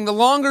the other thing. The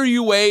longer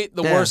you wait,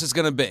 the worse it's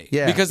going to be.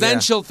 Yeah, because then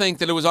she'll think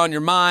that it was on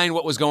your mind,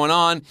 what was going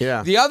on.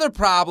 Yeah. The other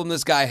problem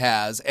this guy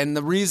has, and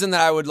the reason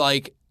that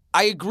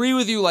I agree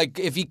with you, like,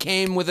 if he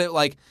came with it,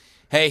 like,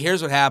 hey,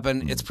 here's what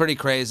happened. It's pretty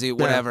crazy,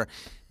 whatever.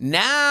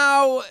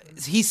 Now,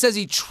 he says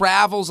he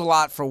travels a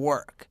lot for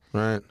work.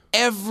 Right.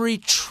 Every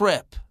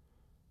trip,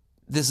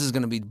 this is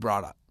going to be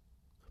brought up.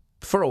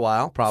 For a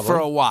while, probably. For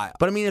a while.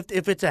 But I mean,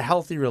 if it's a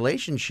healthy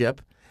relationship,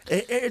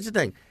 here's the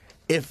thing.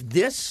 If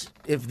this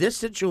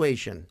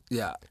situation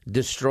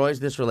destroys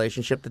this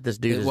relationship that this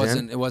dude is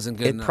in, it wasn't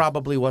good enough. It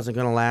probably wasn't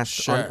going to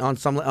last on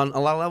a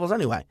lot of levels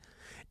anyway.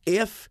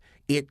 If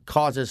it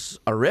causes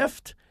a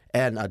rift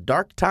and a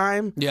dark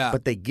time,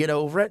 but they get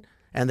over it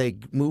and they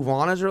move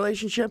on as a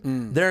relationship,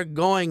 they're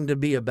going to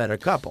be a better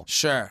couple.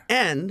 Sure.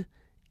 And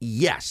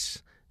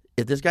yes,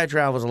 if this guy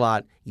travels a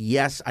lot,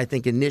 yes, I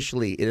think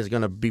initially it is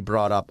going to be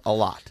brought up a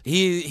lot.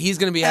 He's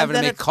going to be having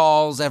to make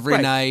calls every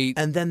night.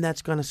 And then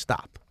that's going to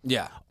stop.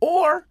 Yeah.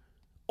 Or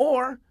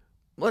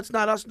let's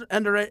not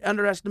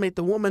underestimate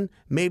the woman.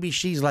 Maybe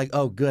she's like,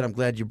 oh, good, I'm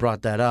glad you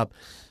brought that up.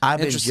 I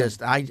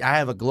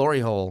have a glory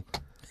hole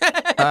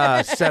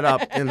set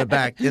up in the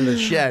back, in the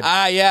shed.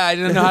 I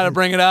didn't know how to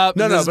bring it up.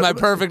 This is my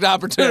perfect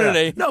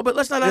opportunity. Yeah. No, but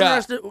let's not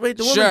underestimate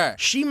the woman. Sure.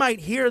 She might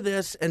hear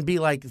this and be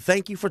like,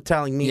 thank you for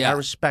telling me. I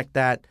respect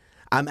that.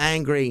 I'm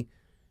angry.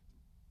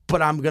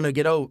 But I'm gonna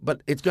get over.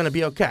 But it's gonna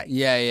be okay.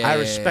 I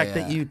respect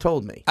that you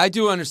told me. I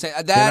do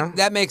understand that.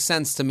 That makes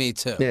sense to me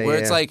too. Where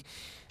it's like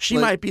she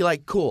might be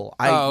like, "Cool,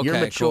 you're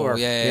mature." Cool.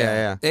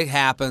 Yeah. It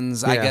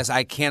happens. I guess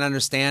I can't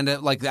understand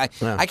it. Like I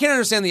can't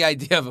understand the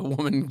idea of a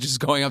woman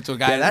just going up to a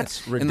guy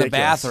that's in the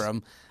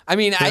bathroom. I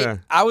mean,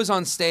 I was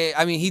on stage.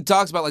 I mean, he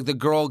talks about like the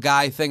girl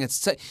guy thing.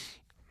 It's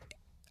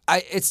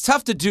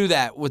tough to do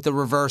that with the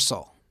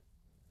reversal.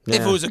 Yeah.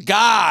 If it was a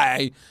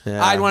guy,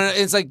 I'd want to.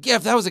 It's like,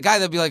 if that was a guy,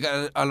 that'd be like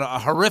a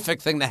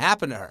horrific thing to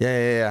happen to her.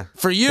 Yeah.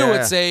 For you,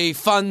 it's a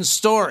fun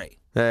story.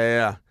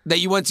 Yeah. That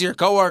you went to your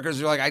coworkers.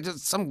 You're like,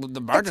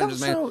 the bartender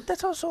just made.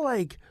 That's also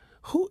like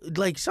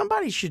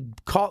somebody should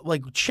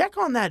check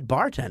on that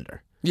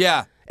bartender.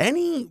 Yeah.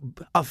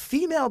 A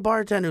female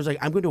bartender who's like,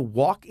 I'm going to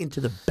walk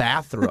into the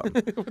bathroom.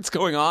 What's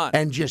going on?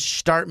 And just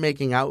start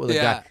making out with a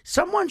guy.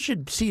 Someone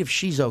should see if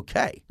she's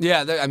okay.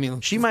 Yeah, I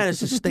mean, she might have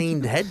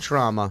sustained head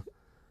trauma.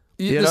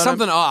 There's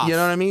something off. You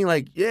know what I mean?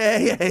 Like,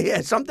 yeah.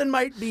 Something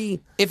might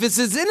be. If it's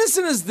as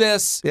innocent as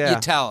this, you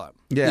tell him.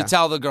 Yeah. You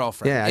tell the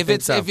girlfriend. Yeah,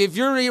 if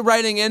you're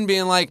writing in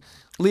being like,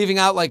 leaving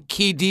out like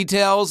key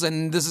details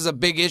and this is a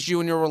big issue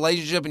in your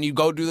relationship and you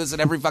go do this at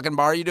every fucking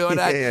bar you do it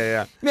at.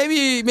 Yeah. Maybe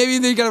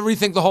you got to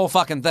rethink the whole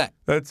fucking thing.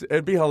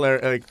 It'd be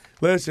hilarious. Like,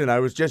 listen, I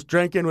was just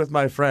drinking with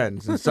my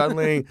friends and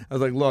suddenly I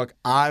was like, look,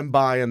 I'm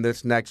buying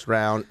this next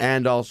round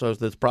and also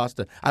this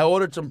prostitute. I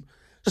ordered some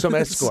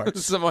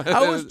escorts.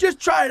 I was just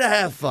trying to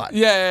have fun.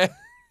 Yeah.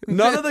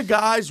 None of the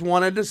guys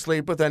wanted to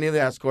sleep with any of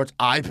the escorts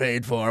I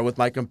paid for with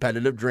my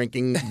competitive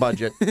drinking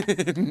budget.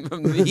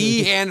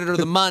 He handed her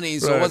the money,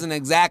 so it wasn't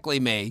exactly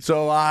me.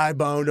 So I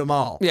boned them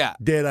all. Yeah.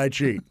 Did I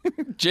cheat?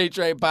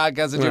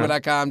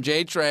 JTrainPodcast@gmail.com.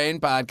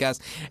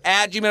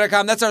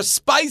 JTrainPodcast@gmail.com. That's our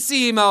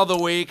spicy email of the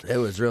week. It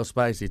was real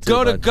spicy, too.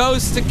 Go to bud.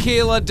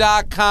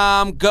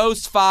 ghosttequila.com.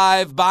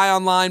 Ghost5, buy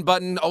online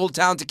button, Old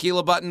Town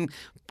Tequila button.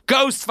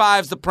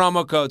 Ghost5 is the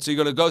promo code. So you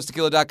go to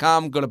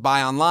ghosttequila.com, go to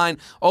buy online.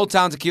 Old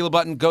Town Tequila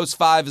button.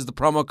 Ghost5 is the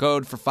promo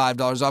code for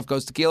 $5 off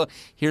Ghost Tequila.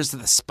 Here's to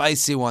the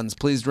spicy ones.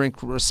 Please drink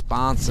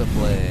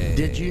responsibly.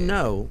 Did you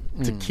know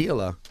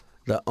tequila,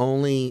 the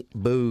only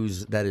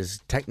booze that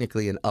is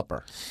technically an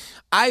upper?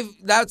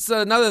 That's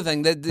another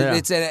thing. That Yeah.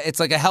 It's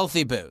like a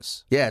healthy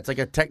booze. Yeah, it's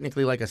like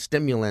technically like a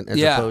stimulant as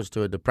Yeah. opposed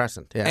to a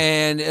depressant. Yeah.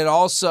 And it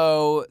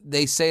also,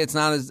 they say it's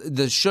not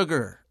the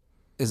sugar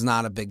is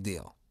not a big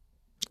deal.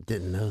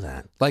 Didn't know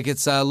that. Like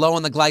it's low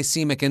on the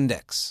glycemic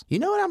index. You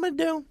know what I'm gonna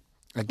do?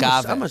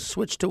 Agave. I'm gonna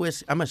switch to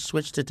I'm gonna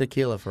switch to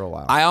tequila for a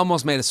while. I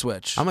almost made a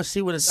switch. I'm gonna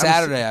see what it's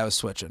Saturday I was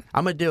switching.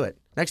 I'm gonna do it.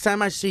 Next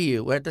time I see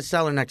you, we're at the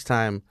cellar next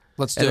time.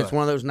 Let's and do it's it.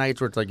 one of those nights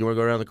where it's like you want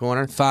to go around the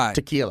corner. Fine.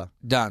 Tequila.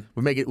 Done.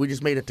 We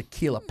just made a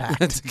tequila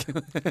pact.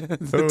 The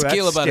Ooh,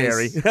 tequila that's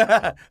buddies.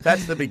 scary.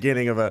 That's the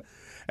beginning of a.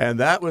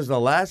 And that was the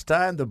last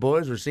time the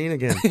boys were seen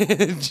again.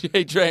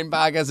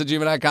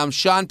 JTrainPodcast@gmail.com.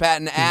 Sean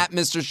Patton at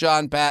Mr.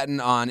 Sean Patton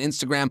on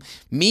Instagram.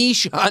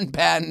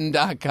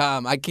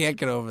 MeSeanPatton.com. I can't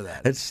get over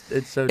that. It's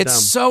so It's dumb.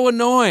 so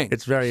annoying.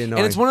 It's very annoying.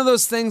 And it's one of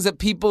those things that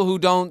people who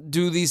don't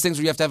do these things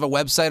where you have to have a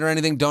website or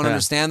anything don't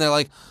understand. They're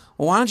like,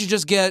 well, why don't you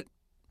just get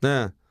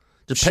Yeah.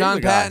 Just pay the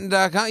guy.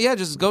 SeanPatton.com? Yeah,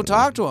 just go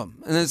talk to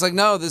him. And it's like,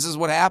 no, this is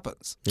what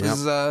happens. Yep. This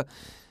is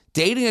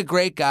dating a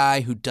great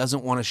guy who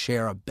doesn't want to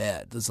share a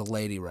bed. There's a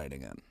lady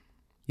writing in.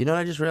 You know what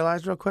I just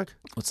realized real quick?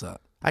 What's that?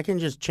 I can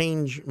just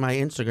change my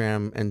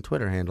Instagram and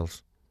Twitter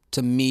handles.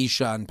 To me,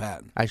 Sean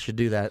Patton. I should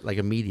do that like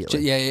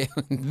immediately. Yeah.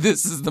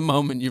 This is the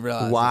moment you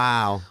realize.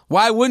 Wow. It.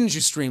 Why wouldn't you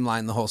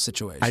streamline the whole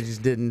situation? I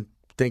just didn't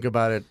think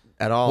about it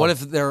at all. What if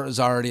there was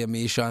already a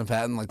me, Sean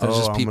Patton? Like there's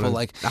just people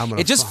I'm gonna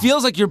it just fuck.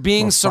 feels like you're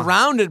being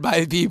surrounded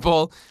by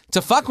people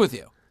to fuck with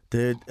you.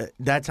 Dude,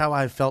 that's how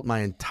I felt my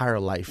entire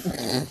life.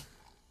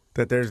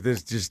 That there's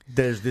this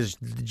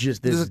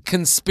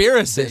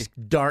conspiracy.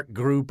 dark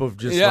group of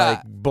just Yeah.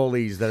 like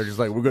bullies that are just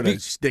like, we're gonna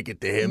stick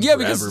it to him Yeah,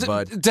 forever, because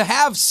bud. to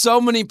have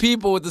so many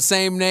people with the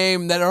same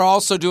name that are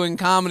also doing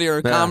comedy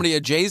or comedy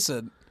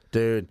adjacent.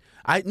 Dude,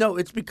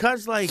 it's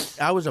because like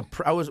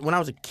when I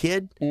was a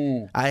kid,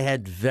 I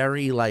had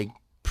very like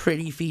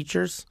pretty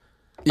features.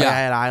 Like, Yeah. I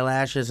had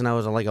eyelashes and I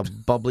was like a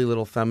bubbly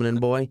little feminine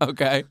boy.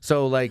 Okay.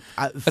 So like,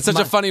 That's such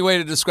a funny way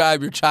to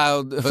describe your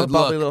childhood bubbly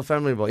look. little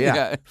feminine boy. Yeah.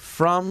 Okay.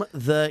 From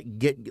the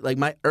like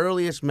my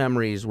earliest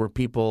memories were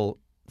people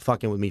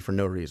fucking with me for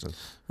no reason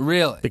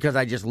Really? because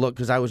I just looked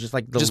because I was just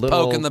like the Just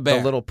little poking the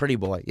bear. little pretty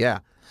boy. Yeah.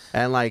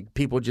 And like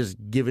people just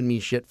giving me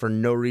shit for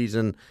no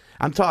reason.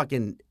 I'm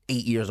talking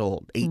 8 years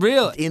old.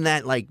 Really? In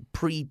that like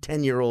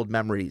pre-10-year-old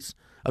memories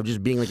of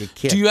just being like a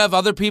kid. Do you have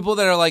other people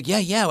that are like,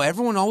 yeah,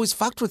 everyone always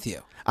fucked with you?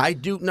 I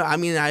do. No, I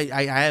mean,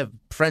 I have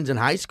friends in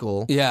high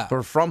school Yeah. who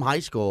are from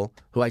high school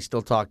who I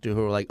still talk to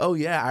who are like, oh,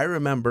 yeah, I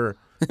remember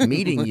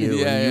meeting you.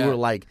 Yeah, and you yeah. were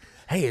like,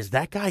 hey, is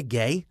that guy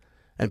gay?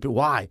 And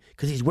why?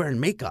 Because he's wearing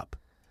makeup.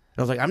 And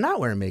I was like, I'm not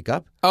wearing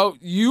makeup. Oh,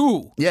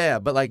 you. Yeah,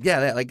 but like,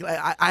 yeah, like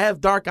I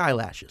have dark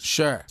eyelashes.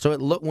 Sure. So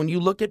when you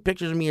look at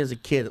pictures of me as a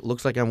kid, it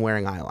looks like I'm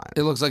wearing eyeliner.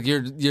 It looks like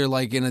you're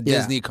like in a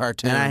Disney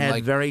cartoon. And I had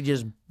like, very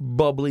just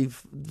bubbly,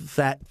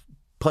 fat,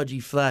 pudgy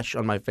flesh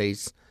on my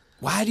face.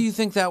 why do you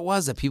think that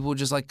was? That people would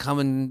just like come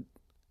and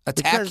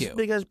attack you?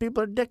 Because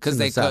people are dicks in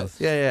they the South.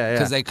 could. Yeah.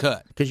 Because they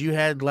could. Because you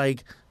had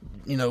like,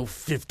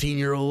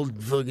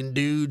 15-year-old fucking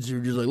dudes who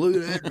are just like, look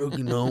at that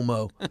fucking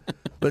homo.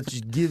 Let's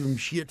just give him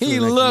shit for He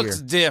the next looks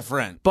year.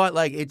 different. But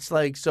like, it's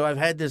like, so I've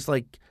had this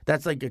like,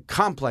 that's like a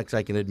complex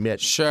I can admit.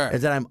 Sure.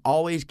 Is that I'm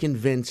always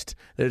convinced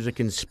there's a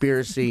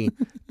conspiracy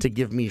to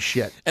give me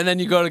shit. And then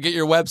you go to get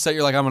your website.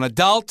 You're like, I'm an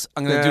adult.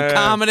 I'm going to do Yeah.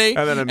 comedy.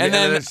 And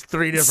then it's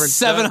three different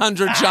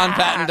 700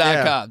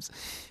 SeanPatton.coms.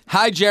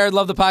 Hi, Jared.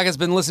 Love the podcast.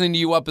 Been listening to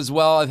you up as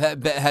well.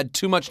 I've had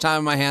too much time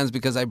on my hands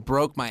because I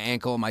broke my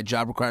ankle. My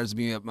job requires to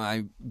be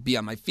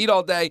on my feet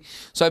all day.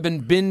 So I've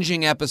been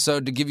binging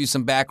episode. To give you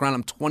some background,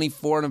 I'm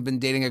 24 and I've been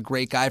dating a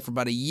great guy for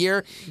about a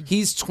year.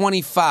 He's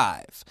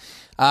 25.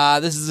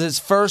 This is his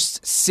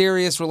first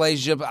serious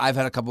relationship. I've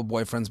had a couple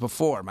boyfriends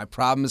before. My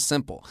problem is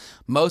simple.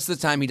 Most of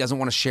the time, he doesn't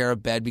want to share a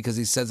bed because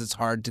he says it's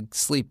hard to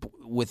sleep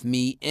with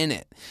me in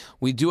it.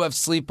 We do have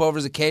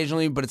sleepovers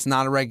occasionally, but it's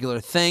not a regular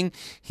thing.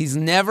 He's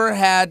never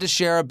had to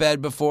share a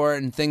bed before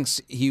and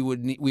thinks we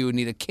would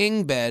need a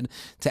king bed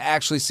to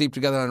actually sleep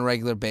together on a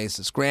regular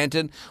basis.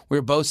 Granted,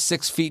 we're both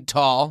 6 feet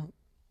tall.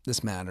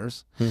 This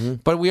matters.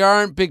 But we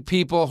aren't big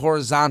people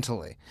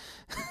horizontally.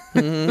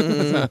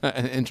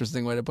 An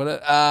interesting way to put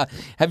it.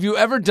 Have you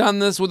ever done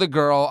this with a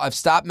girl? I've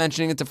stopped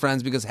mentioning it to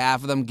friends because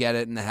half of them get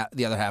it and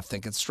the other half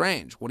think it's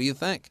strange. What do you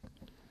think?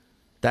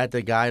 That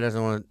the guy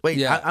doesn't want to. Wait,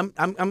 Yeah.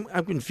 I'm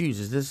confused.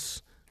 Is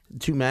this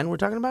two men we're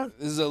talking about?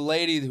 This is a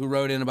lady who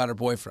wrote in about her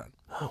boyfriend.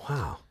 Oh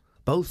wow,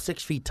 both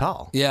 6 feet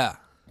tall. Yeah.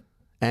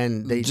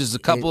 And they Just a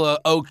couple of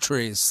oak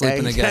trees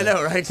sleeping together. I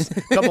know, right?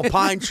 A couple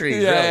pine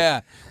trees. Yeah, really.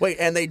 yeah. Wait,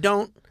 and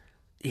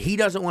he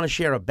doesn't want to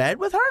share a bed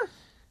with her?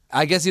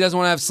 I guess he doesn't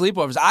want to have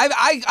sleepovers.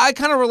 I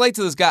kind of relate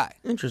to this guy.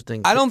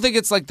 Interesting. I don't think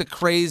it's like the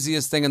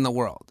craziest thing in the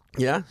world.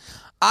 Yeah?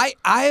 I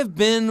have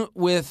been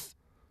with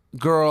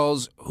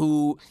girls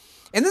who,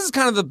 and this is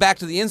kind of the back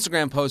to the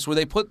Instagram post where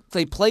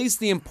they place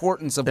the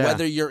importance of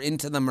whether you're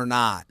into them or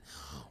not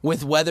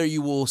with whether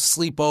you will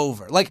sleep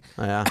over. Like,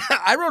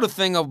 I wrote a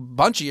thing a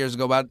bunch of years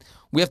ago about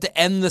we have to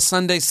end the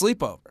Sunday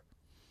sleepover.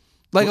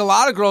 Like, a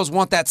lot of girls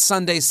want that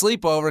Sunday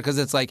sleepover because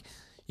it's like,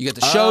 you get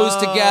the shows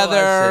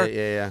together. I see.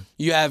 Yeah.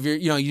 You have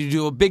you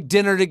do a big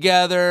dinner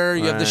together.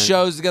 You have the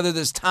shows together.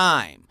 There's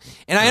time.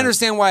 And I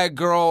understand why a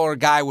girl or a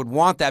guy would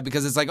want that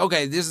because it's like,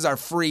 okay, this is our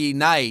free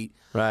night.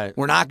 Right.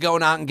 We're not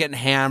going out and getting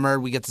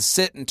hammered. We get to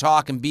sit and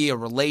talk and be a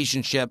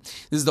relationship.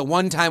 This is the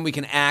one time we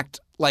can act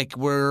like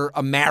we're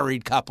a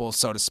married couple,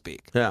 so to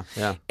speak. Yeah.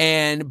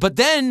 But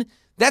then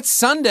that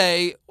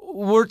Sunday,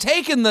 we're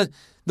taking the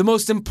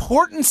most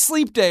important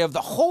sleep day of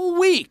the whole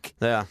week.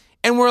 Yeah.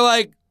 And we're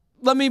like,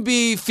 let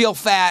me feel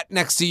fat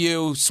next to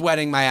you,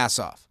 sweating my ass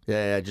off.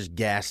 Yeah, just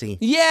gassy.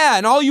 Yeah,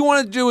 and all you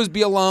want to do is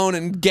be alone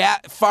and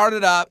fart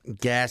it up.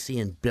 Gassy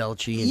and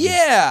belchy and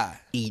Yeah.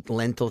 eat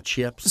lentil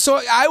chips.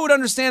 So I would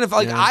understand if,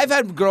 I've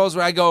had girls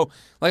where I go,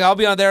 I'll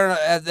be out there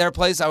at their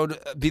place. I would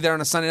be there on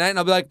a Sunday night, and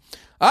I'll be like,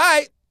 all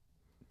right,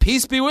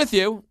 peace be with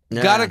you.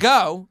 Yeah. Gotta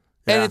go.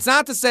 And Yeah. it's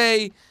not to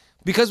say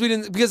because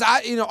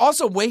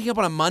also waking up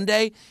on a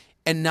Monday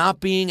and not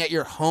being at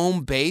your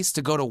home base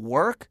to go to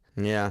work.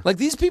 Yeah. Like,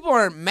 these people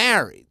aren't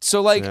married.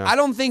 So, I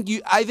think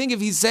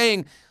if he's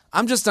saying,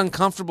 I'm just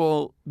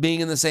uncomfortable being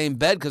in the same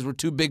bed because we're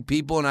two big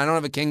people and I don't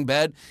have a king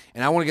bed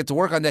and I want to get to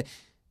work on that.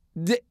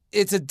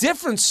 It's a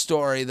different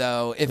story,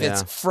 though, if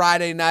it's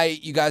Friday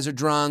night, you guys are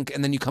drunk,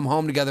 and then you come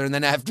home together, and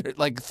then after,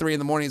 3 in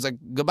the morning, he's like,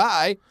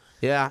 goodbye.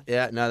 Yeah.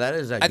 No, that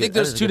is I think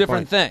there's two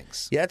different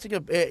things. Yeah, it's a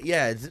good,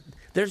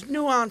 there's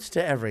nuance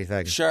to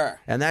everything. Sure.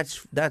 And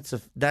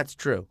that's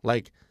true.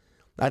 Like,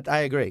 I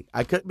agree.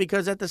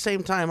 Because at the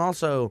same time,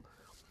 also,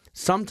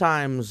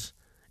 sometimes,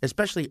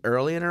 especially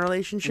early in a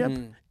relationship,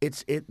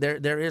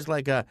 there is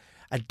like I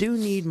do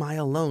need my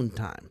alone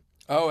time.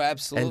 Oh,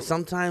 absolutely. And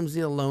sometimes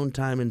the alone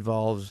time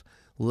involves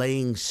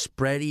laying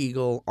spread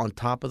eagle on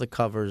top of the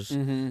covers,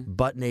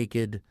 butt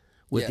naked,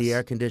 with the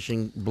air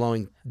conditioning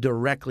blowing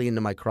directly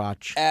into my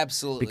crotch.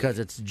 Absolutely. Because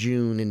it's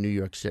June in New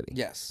York City.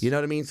 Yes. You know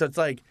what I mean? So it's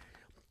like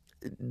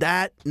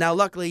that. Now,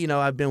 luckily,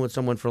 I've been with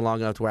someone for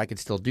long enough to where I could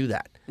still do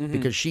that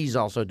because she's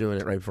also doing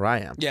it right before I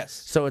am. Yes.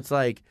 So it's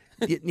like,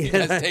 you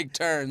guys take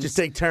turns. Just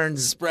take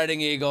turns. Spreading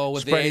eagle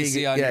with the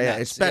AC on your nuts. Yeah,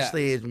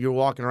 especially if you're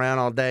walking around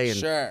all day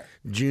in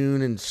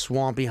June and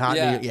swampy hot.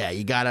 Yeah.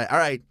 You gotta. All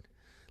right,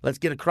 let's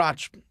get a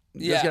crotch.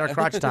 Let's get our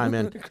crotch time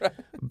in.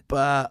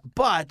 But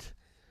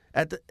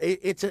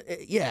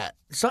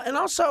So and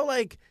also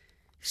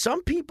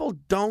some people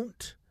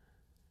don't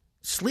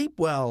sleep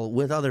well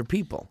with other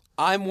people.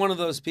 I'm one of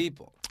those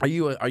people. Are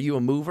you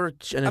a mover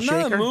and a shaker?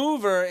 I'm not a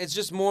mover. It's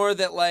just more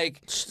that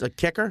a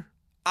kicker.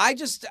 I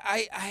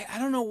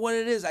don't know what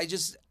it is. I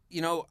just,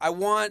 I'm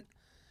one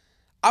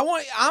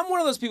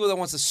of those people that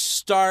wants to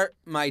start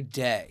my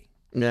day.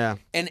 Yeah.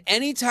 And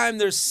anytime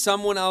there's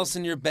someone else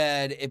in your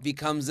bed, it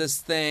becomes this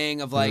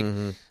thing of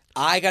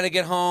I got to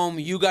get home,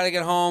 you got to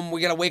get home, we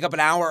got to wake up an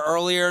hour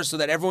earlier so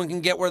that everyone can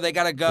get where they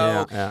got to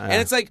go. Yeah.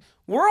 And it's like,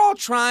 we're all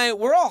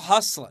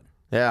hustling.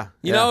 Yeah.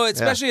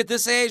 Especially at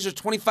this age, or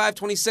 25,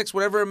 26,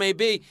 whatever it may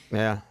be.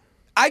 Yeah.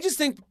 I just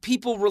think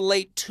people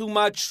relate too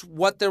much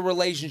what their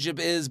relationship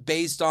is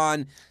based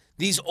on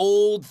these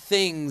old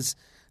things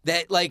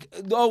that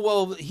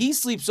he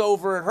sleeps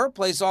over at her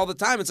place all the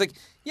time. It's like,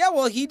 yeah,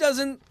 well, he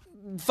doesn't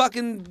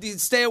fucking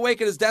stay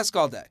awake at his desk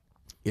all day.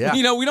 Yeah.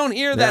 We don't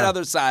hear that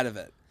other side of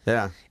it.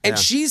 Yeah. And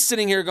she's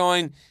sitting here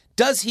going,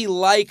 does he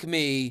like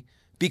me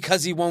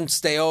because he won't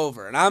stay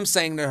over? And I'm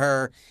saying to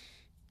her,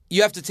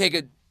 you have to take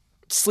a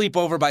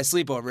sleepover by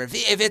sleepover.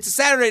 If it's a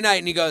Saturday night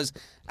and he goes,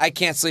 I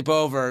can't sleep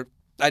over,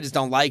 I just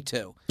don't like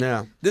to.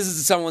 Yeah. This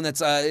is someone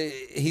that's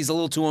he's a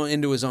little too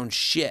into his own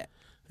shit.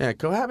 Yeah,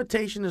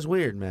 cohabitation is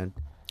weird, man.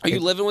 Are you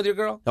living with your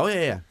girl? Oh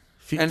yeah.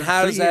 And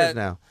how's that?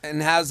 Now.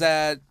 And how's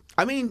that?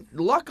 I mean,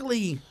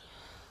 luckily,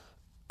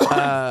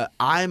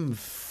 I'm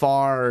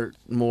far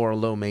more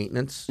low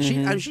maintenance.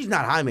 She's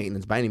not high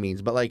maintenance by any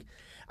means, but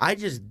I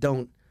just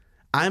don't.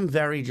 I'm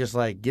very just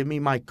give me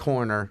my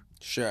corner.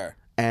 Sure.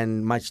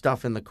 And my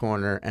stuff in the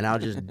corner, and I'll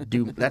just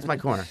do. That's my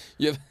corner.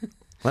 You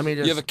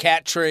have a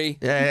cat tree.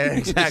 Yeah,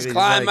 exactly. Just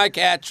climb my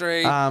cat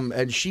tree.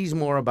 And she's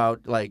more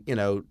about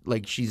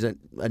she's a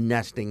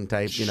nesting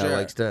type. Sure.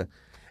 Likes to,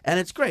 and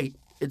it's great.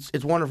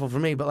 It's wonderful for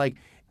me, but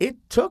it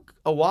took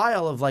a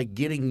while of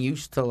getting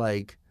used to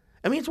I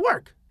mean, it's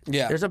work.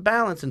 Yeah. There's a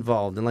balance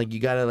involved, and you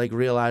gotta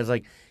realize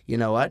you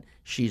know what,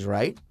 she's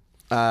right.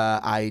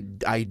 I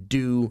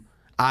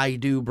I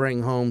do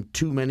bring home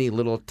too many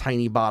little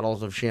tiny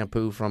bottles of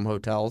shampoo from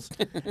hotels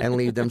and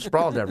leave them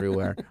sprawled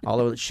everywhere.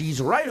 Although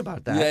she's right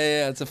about that.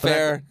 Yeah, it's a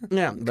fair but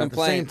at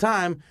the same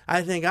time,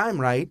 I think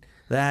I'm right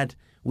that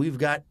we've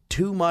got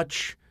too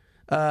much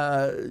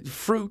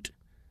fruit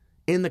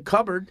in the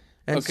cupboard,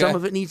 and some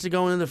of it needs to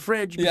go in the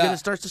fridge because it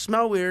starts to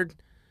smell weird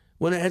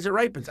when it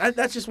ripens.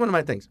 That's just one of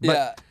my things.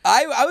 But,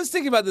 I was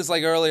thinking about this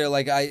earlier.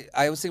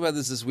 I was thinking about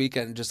this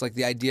weekend, just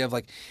the idea of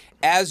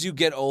as you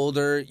get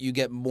older, you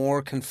get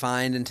more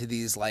confined into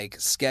these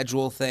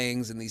schedule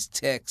things and these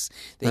ticks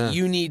that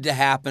you need to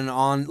happen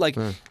on.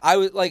 I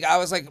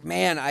was like,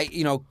 man,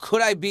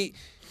 could I be?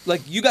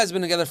 You guys have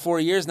been together 4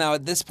 years now.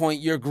 At this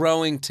point, you're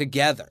growing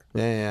together.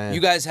 Yeah. You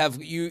guys have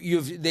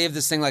they have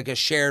this thing like a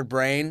shared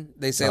brain.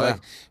 They say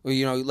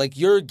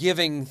you're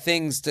giving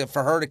things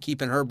for her to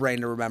keep in her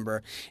brain to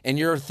remember, and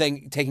you're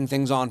taking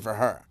things on for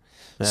her.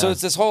 Yeah. So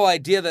it's this whole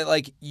idea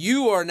that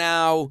you are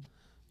now,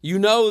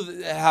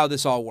 how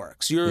this all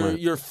works.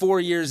 You're 4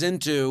 years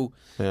into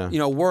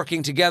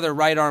working together,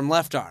 right arm,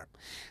 left arm.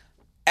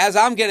 As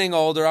I'm getting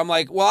older, I'm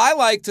like, well, I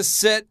like to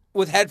sit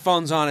with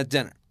headphones on at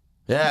dinner.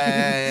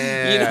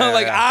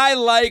 Yeah. I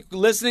like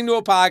listening to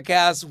a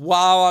podcast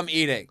while I'm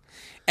eating.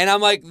 And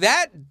I'm like,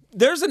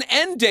 there's an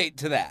end date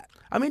to that.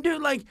 I mean,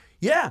 dude,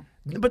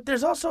 but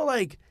there's also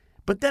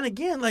but then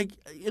again,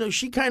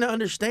 she kind of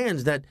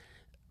understands that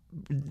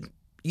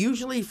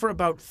usually for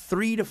about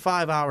 3 to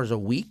 5 hours a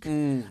week,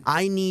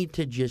 I need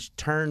to just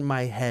turn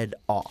my head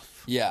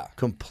off. Yeah.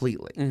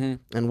 Completely.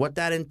 Mm-hmm. And what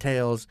that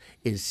entails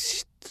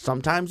is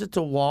sometimes it's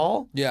a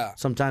wall. Yeah.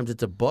 Sometimes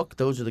it's a book.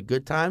 Those are the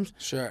good times.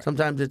 Sure.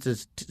 Sometimes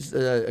it's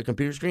a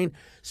computer screen.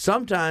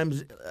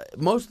 Sometimes,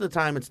 most of the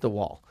time, it's the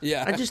wall.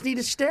 Yeah. I just need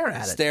to stare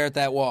at it. Stare at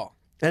that wall.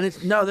 And it's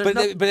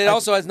but it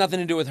also has nothing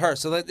to do with her.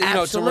 So that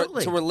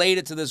to relate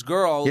it to this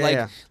girl,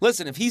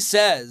 listen, if he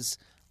says,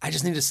 I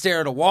just need to stare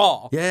at a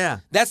wall. Yeah.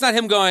 That's not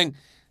him going,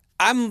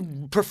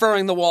 I'm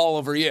preferring the wall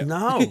over you.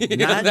 No,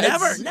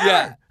 never.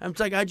 Yeah. I'm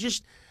like, I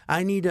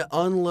need to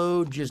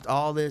unload just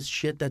all this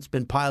shit that's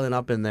been piling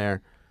up in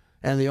there.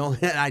 And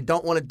I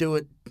don't want to do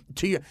it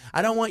to you.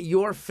 I don't want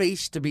your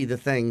face to be the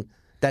thing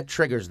that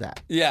triggers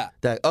that. Yeah.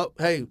 That, oh,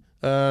 hey,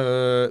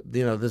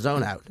 the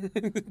zone out.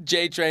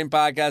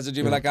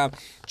 JTrainPodcast@gmail.com.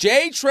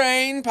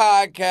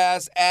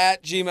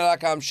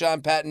 JTrainPodcast@gmail.com.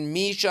 Sean Patton.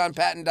 Me,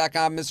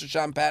 SeanPatton.com. Mr.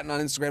 Sean Patton on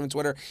Instagram and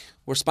Twitter.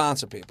 We're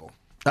sponsor people.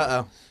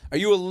 Uh-oh. Are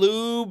you a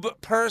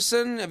lube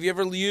person? Have you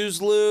ever used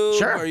lube?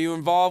 Sure. Are you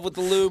involved with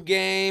the lube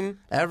game?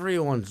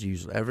 Everyone's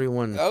used.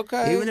 Everyone.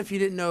 Okay. Even if you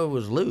didn't know it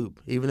was lube,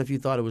 even if you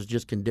thought it was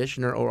just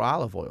conditioner or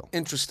olive oil.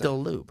 Interesting.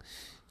 Still lube.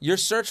 Your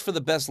search for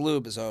the best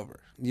lube is over.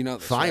 You know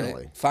this,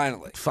 Finally. right?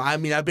 Finally. I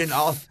mean, I've been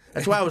all...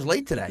 That's why I was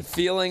late today.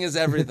 Feeling is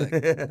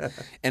everything.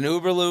 And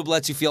Uber Lube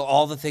lets you feel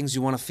all the things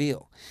you want to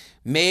feel.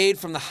 Made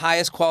from the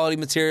highest quality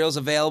materials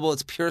available,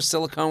 it's pure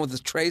silicone with a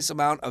trace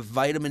amount of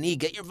vitamin E.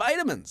 Get your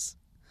vitamins.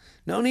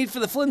 No need for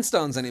the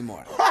Flintstones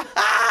anymore.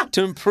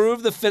 To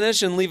improve the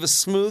finish and leave a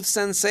smooth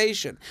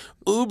sensation,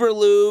 Uber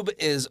Lube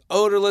is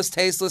odorless,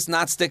 tasteless,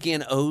 not sticky,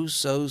 and oh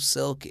so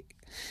silky.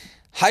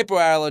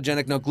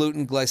 Hypoallergenic, no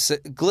gluten,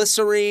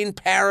 glycerine,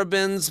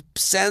 parabens,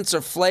 scents,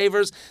 or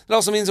flavors. It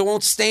also means it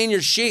won't stain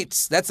your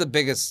sheets. That's the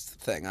biggest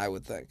thing, I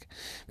would think.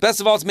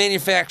 Best of all, it's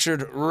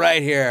manufactured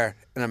right here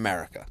in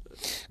America.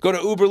 Go to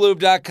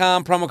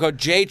uberlube.com, promo code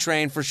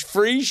JTRAIN for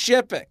free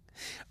shipping.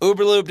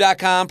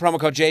 Uberlube.com, promo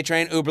code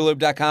JTRAIN,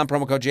 Uberlube.com,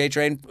 promo code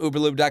JTRAIN,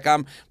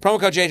 Uberlube.com, promo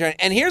code JTRAIN.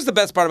 And here's the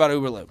best part about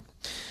Uberlube.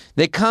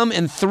 They come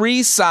in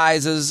 3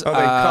 sizes. Oh, they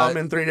come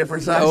in 3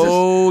 different sizes?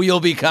 Oh, you'll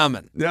be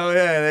coming. Oh,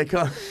 yeah, they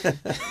come.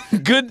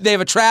 Good. They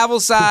have a travel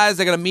size,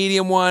 they got a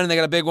medium one, and they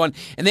got a big one.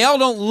 And they all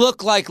don't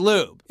look like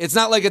lube. It's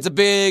not like it's a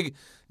big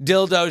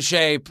dildo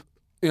shape,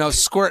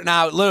 squirting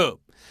out lube.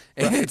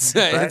 It's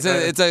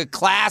a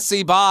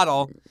classy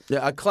bottle.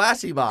 Yeah, a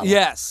classy bottle.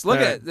 Yes. Look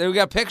at it. We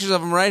got pictures of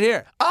them right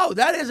here. Oh,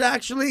 that is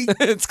actually...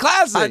 It's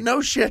classy.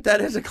 No shit, that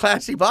is a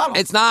classy bottle.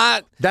 It's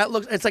not...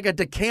 It's like a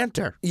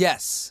decanter.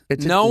 Yes.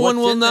 No one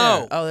will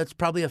know. Oh, that's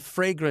probably a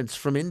fragrance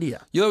from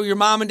India. Your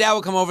mom and dad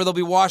will come over. They'll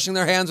be washing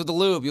their hands with the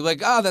lube. You're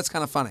like, oh, that's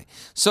kind of funny.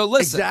 So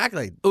listen.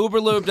 Exactly.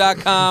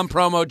 Uberlube.com,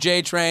 promo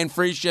JTRAIN,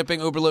 free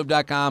shipping,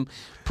 Uberlube.com,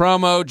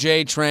 promo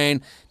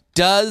JTRAIN.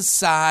 Does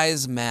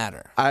size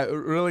matter?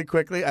 Really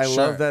quickly, I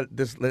love that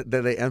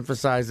they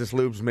emphasize this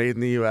lube's made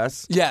in the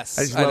U.S. Yes,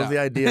 I just love the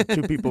idea of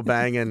 2 people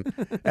banging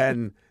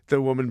and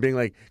the woman being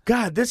like,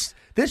 "God, this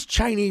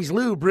Chinese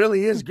lube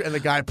really is," and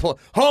the guy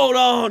hold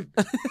on,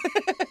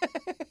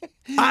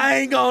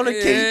 I ain't gonna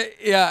keep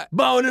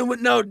boning with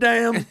no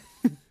damn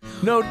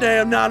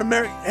not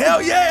American.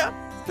 Hell yeah.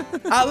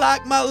 I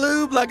like my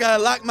lube like I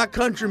like my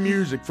country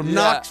music from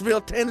Knoxville,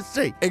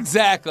 Tennessee.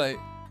 Exactly.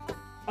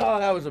 Oh,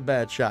 that was a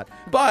bad shot.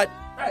 But,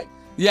 right.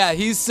 Yeah,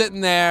 he's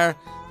sitting there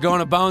going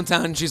to Bone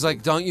Town, and she's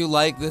like, don't you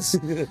like this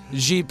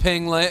Xi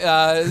Ping?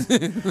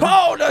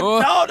 Hold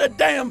the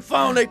damn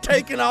phone. They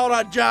taking all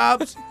our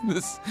jobs.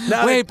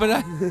 Wait,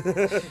 but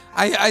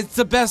it's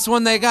the best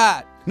one they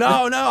got. No,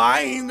 I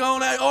ain't even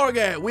going to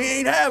orgasm. We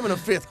ain't having a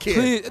fifth kid.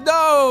 Please,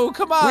 no,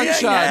 come on, We ain't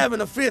Sean.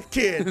 having a fifth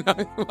kid.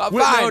 With no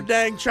Fine.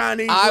 dang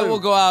Chinese I lube. will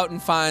go out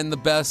and find the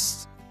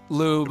best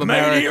lube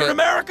Made here in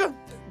America?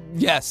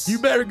 Yes. You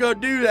better go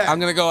do that. I'm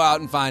going to go out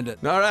and find it.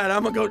 All right,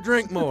 I'm going to go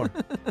drink more.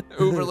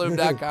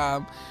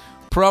 Uberlube.com.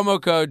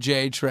 Promo code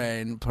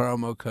JTrain.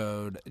 Promo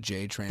code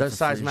JTrain. Does for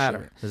size free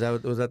matter?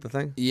 shipping. Was that the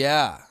thing?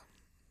 Yeah.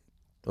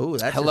 Oh,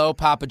 that's Hello,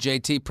 Papa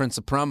JT, Prince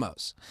of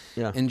Promos.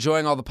 Yeah.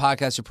 Enjoying all the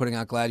podcasts you're putting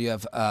out. Glad you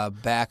have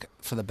back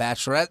for the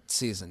Bachelorette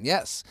season.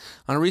 Yes.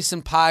 On a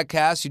recent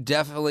podcast, you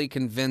definitely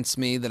convinced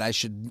me that I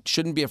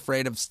shouldn't be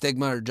afraid of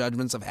stigma or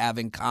judgments of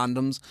having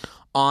condoms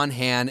on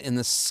hand in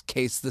this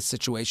case the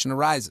situation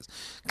arises.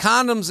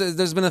 Condoms,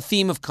 there's been a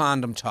theme of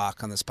condom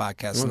talk on this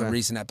podcast in the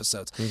recent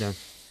episodes. Okay.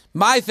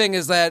 My thing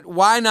is that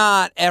why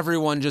not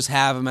everyone just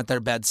have them at their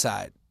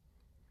bedside?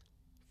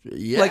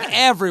 Yeah. Like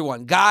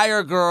everyone, guy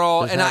or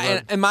girl. Just And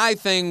have and my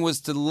thing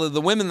was to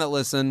the women that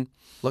listen,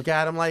 Look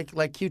at them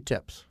like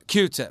Q-tips.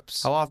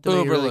 Q-tips. How often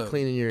are you really Uberlube,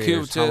 cleaning your ears?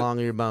 Q-tip, How long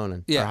are you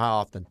boning? Yeah. Or how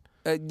often?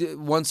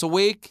 Once a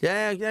week.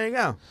 Yeah, there you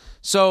go.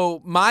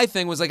 So my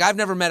thing was like I've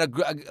never met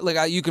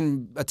you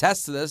can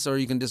attest to this or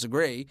you can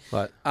disagree.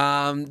 What?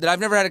 That I've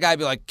never had a guy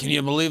be like, "Can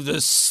you believe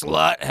this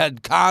slut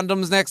had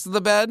condoms next to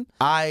the bed?"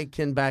 I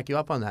can back you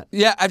up on that.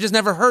 Yeah, I've just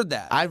never heard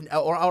that.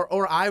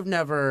 I've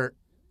never,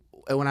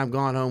 when I've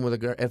gone home with a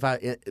girl,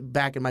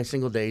 back in my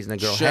single days and a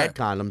girl Sure. had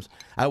condoms,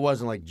 I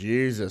wasn't like,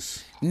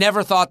 Jesus.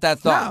 Never thought that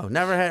thought. No,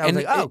 never had. I was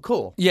And like, oh,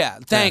 cool. Yeah,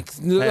 thanks.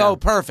 Yeah. Oh,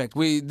 perfect.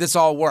 This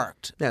all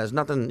worked. Yeah, there's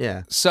nothing,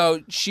 yeah.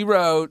 So she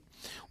wrote,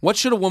 "What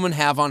should a woman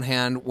have on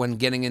hand when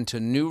getting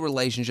into new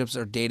relationships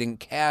or dating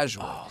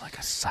casually? Oh, like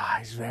a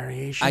size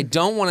variation? I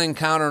don't want to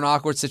encounter an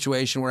awkward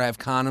situation where I have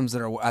condoms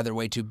that are either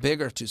way too big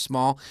or too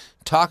small.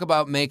 Talk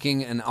about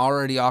making an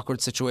already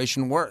awkward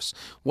situation worse.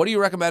 What do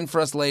you recommend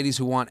for us ladies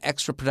who want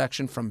extra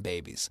protection from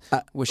babies?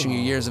 Wishing you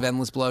years of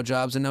endless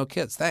blowjobs and no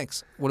kids.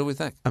 Thanks. What do we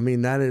think?" I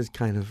mean, that is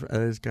kind of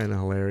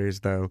hilarious,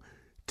 though,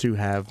 to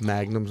have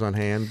magnums on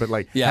hand, but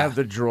like Yeah. have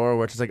the drawer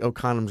where it's just like, oh,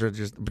 condoms are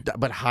just,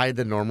 but hide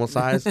the normal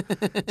size,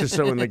 just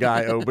so when the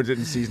guy opens it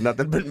and sees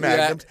nothing but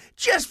magnums,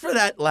 just for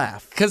that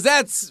laugh. Because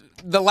that's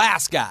the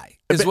last guy.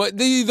 Is what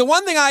the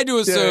one thing I do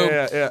assume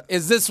yeah.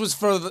 is this was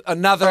for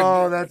another.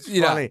 Oh, that's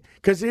you know. funny.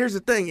 Because here's the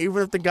thing: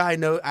 even if the guy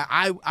knows,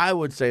 I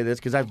would say this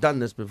because I've done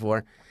this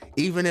before.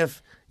 Even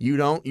if you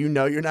don't, you're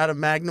not a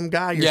Magnum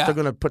guy, you're Yeah. still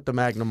gonna put the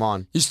Magnum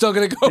on. You're still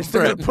gonna go You're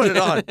still for gonna it. put it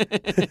on.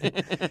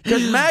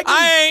 Because Magnum,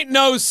 I ain't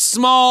no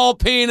small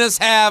penis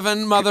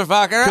having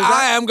motherfucker.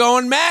 I am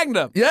going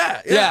Magnum.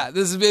 yeah.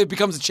 It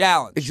becomes a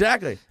challenge.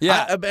 Exactly.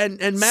 Yeah.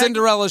 And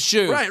Cinderella's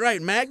shoe.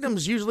 Right.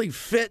 Magnums usually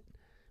fit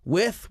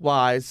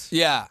width-wise,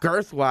 Yeah.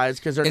 girth-wise,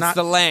 because they're It's not.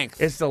 the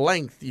length. It's the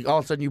length. All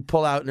of a sudden, you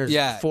pull out and there's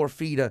Yeah. 4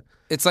 feet of.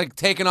 It's like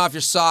taking off your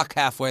sock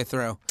halfway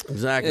through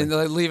Exactly. and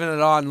like leaving it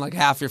on like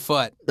half your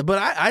foot. But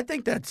I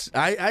think that's.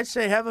 I'd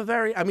say have a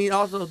very. I mean,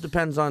 also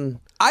depends on.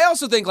 I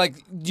also think like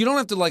you don't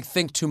have to like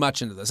think too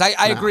much into this.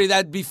 I agree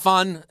that'd be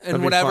fun and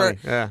be whatever. funny,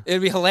 yeah.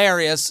 It'd be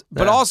hilarious.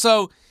 But Yeah.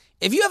 also,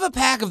 if you have a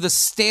pack of the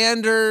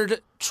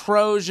standard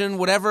Trojan,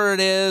 whatever it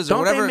is, or Don't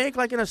whatever they make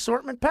like an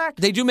assortment pack?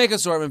 they do make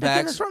assortment Make an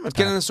packs. assortment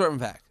Get pack. an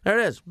assortment pack. There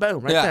it is. Boom,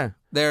 right Yeah,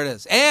 there. it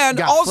is. And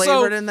Got also,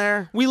 flavored in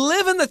there. we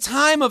live in the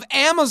time of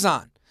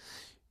Amazon.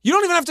 You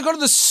don't even have to go to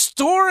the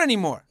store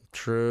anymore.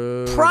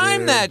 True. Prime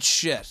dude. that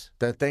shit.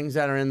 The things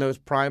that are in those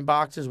Prime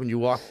boxes when you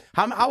walk.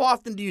 How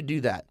often do you do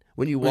that?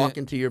 When you walk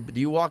into your.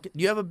 Do you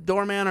have a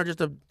doorman or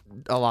just a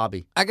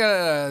lobby? I got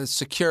a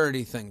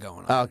security thing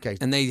going on. Okay.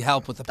 And they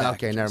help with the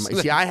package. Okay, never mind.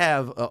 See, I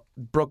have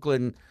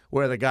Brooklyn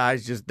where the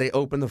guys they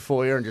open the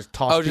foyer and just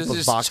toss Oh, people's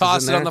just boxes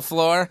toss in it there. on the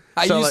floor.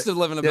 I So, used like, to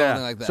live in a yeah.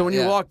 building like that. So when you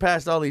yeah. walk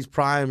past all these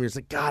Prime, you're just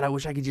like, God, I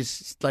wish I could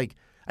just like.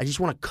 I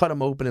just want to cut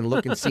them open and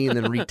look and see and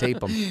then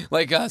retape them.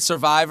 like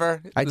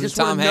Survivor, I the just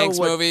Tom want to know Hanks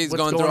movie. He's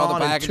what's going through all the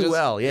on in packages.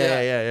 2L.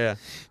 Yeah.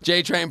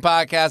 JTrain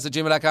Podcast at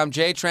gmail.com.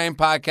 JTrain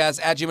Podcast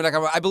at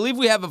gmail.com. I believe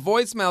we have a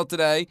voicemail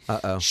today.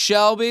 Uh-oh.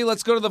 Shelby,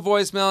 let's go to the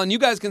voicemail. And you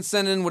guys can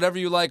send in whatever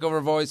you like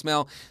over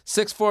voicemail.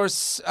 64.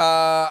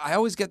 I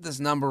always get this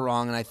number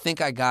wrong, and I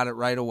think I got it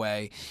right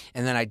away.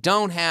 And then I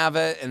don't have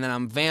it, and then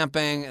I'm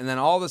vamping, and then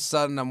all of a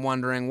sudden I'm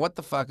wondering what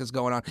the fuck is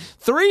going on.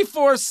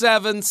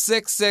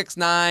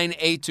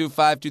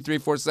 347-669-8252.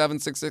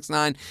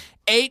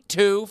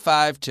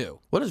 347-669-8252.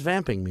 What does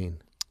vamping mean?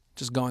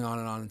 Just going on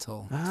and on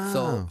until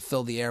Oh.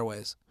 fill the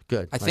airways.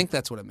 Good. I think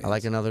that's what it means. I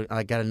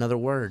got another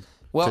word.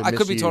 Well, to I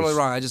could be misuse. totally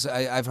wrong.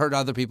 I've heard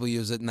other people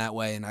use it in that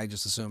way, and I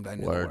just assumed I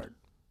knew the word.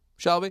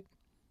 Shelby?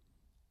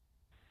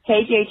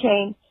 Hey, J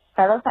Train.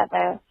 Carlos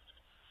Pepe.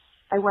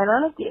 I went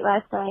on a date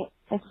last night.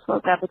 I just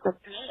woke up. It's a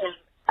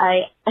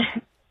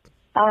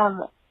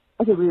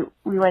okay,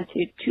 we went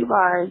to 2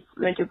 bars.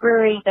 We went to a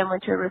brewery, then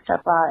went to a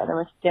rooftop bar, and then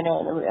went to dinner,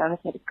 and then we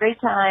honestly had a great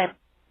time.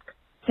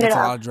 Hit That's it a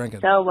off lot of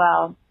drinking. so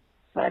well.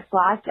 But I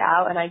blacked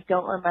out, and I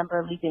don't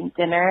remember leaving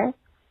dinner.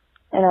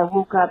 And I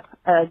woke up,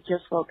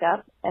 just woke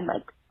up, and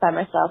like by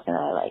myself, and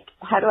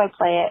how do I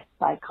play it?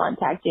 By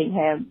contacting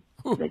him.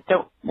 I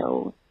don't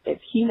know if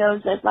he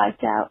knows I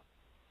blacked out.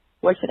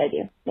 What should I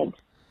do? Thanks.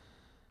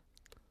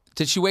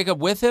 Did she wake up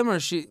with him, or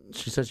she?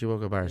 She said she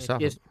woke up by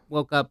herself. She just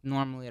woke up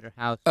normally at her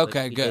house. but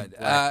Okay, she good. did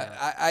black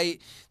out. I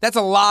that's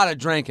a lot of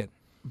drinking.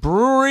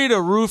 Brewery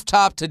to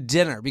rooftop to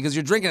dinner because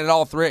you're drinking at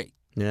all three.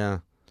 Yeah.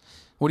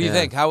 What do you Yeah.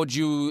 think? How would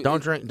you?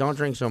 Don't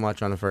drink so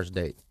much on the first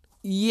date.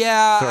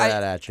 Yeah, Throw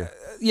that at you.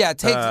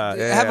 take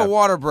yeah, have yeah. a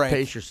water break.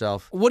 Pace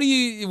yourself. What do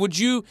you? Would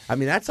you? I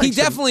mean, that's like He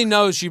definitely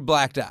knows she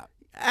blacked out.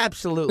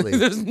 absolutely.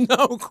 There's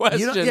no question.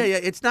 You know, yeah.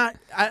 It's not.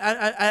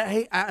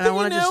 I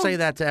want to just say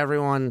that to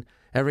everyone,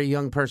 every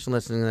young person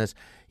listening to this.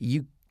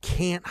 You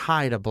can't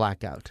hide a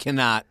blackout.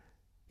 Cannot.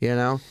 You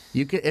know,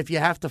 you can if you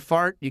have to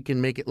fart, you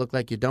can make it look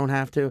like you don't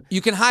have to.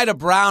 You can hide a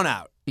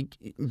brownout.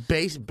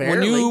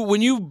 Barely.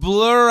 When you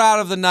blur out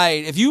of the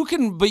night, if you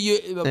can, but you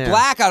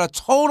blackout, a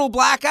total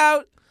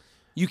blackout,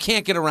 you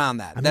can't get around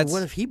that. I mean,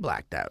 what if he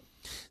blacked out?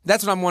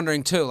 That's what I'm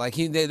wondering too. Like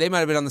they might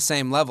have been on the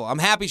same level. I'm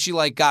happy she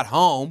got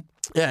home.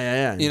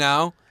 Yeah. You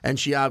know, and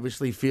she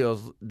obviously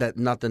feels that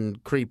nothing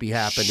creepy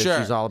happened. Sure. If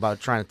she's all about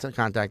trying to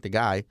contact the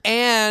guy.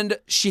 and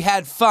she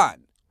had fun.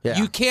 Yeah.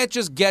 You can't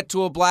just get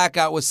to a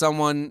blackout with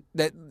someone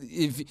that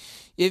if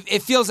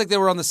it feels like they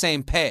were on the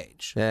same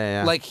page.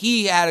 Yeah. Like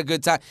he had a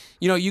good time.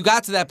 You know, you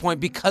got to that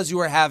point because you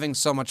were having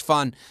so much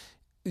fun.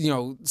 You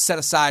know, set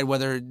aside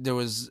whether there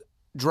was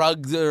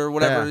drugs or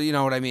whatever. Yeah. You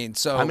know what I mean?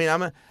 So I mean,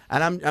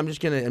 I'm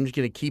just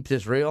gonna keep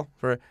this real.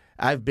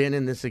 I've been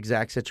in this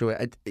exact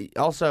situation.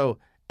 Also,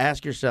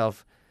 ask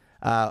yourself,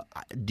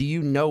 do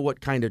you know what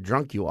kind of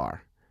drunk you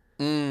are?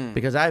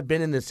 Because I've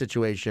been in this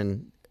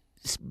situation.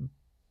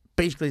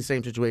 Basically the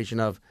same situation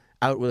of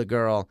out with a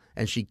girl,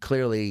 and she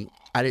clearly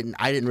I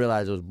didn't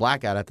realize it was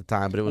blackout at the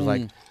time, but it was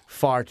like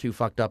far too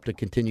fucked up to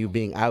continue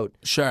being out.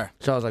 Sure.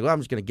 So I was like, well, I'm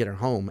just gonna get her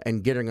home,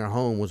 and getting her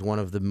home was one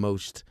of the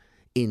most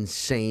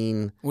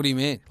insane. What do you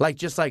mean?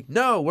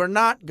 No, we're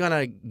not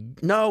gonna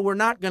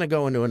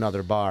go into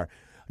another bar.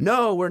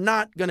 No, we're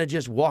not gonna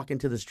just walk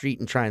into the street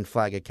and try and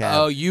flag a cab.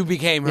 Oh, you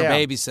became her Yeah.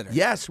 babysitter.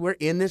 Yes, we're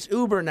in this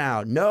Uber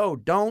now. No,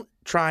 don't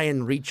try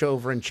and reach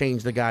over and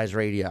change the guy's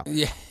radio.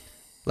 Yeah.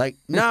 Like,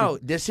 no,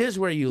 this is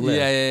where you live.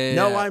 Yeah.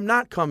 No, I'm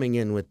not coming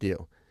in with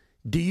you.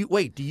 Do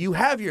you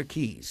have your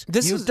keys?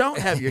 You don't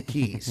have your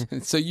keys.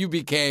 So you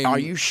became. Are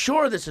you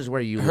sure this is where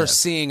you her live?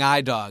 seeing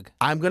eye dog?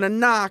 I'm going to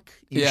knock.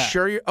 You Yeah.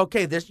 sure you're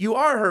okay? You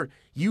are her.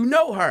 You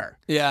know her.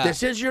 Yeah.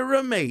 This is your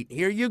roommate.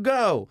 Here you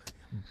go.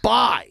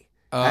 Bye.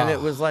 And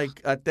it was like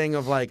a thing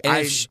of like,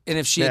 And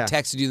if she had yeah.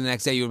 texted you the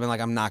next day, you would have been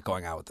like, I'm not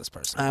going out with this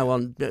person. well,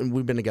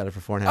 we've been together for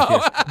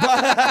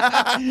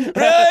 4.5 years.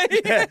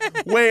 Really?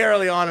 Way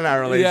early on in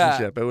our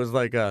relationship. It was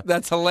like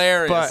That's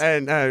hilarious.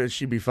 But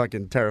she'd be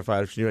fucking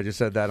terrified if she knew I just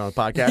said that on the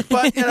podcast.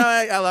 But you know,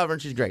 I love her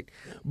and she's great.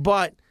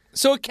 But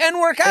so it can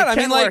work out.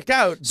 It can work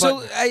out, So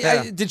but,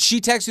 yeah. did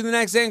she text you the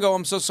next day and go,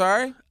 I'm so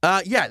sorry?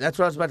 yeah, that's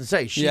what I was about to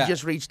say. She Yeah.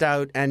 just reached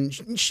out and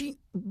she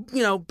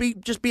you know,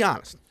 just be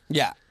honest.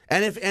 Yeah.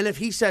 And if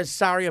he says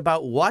sorry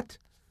about what,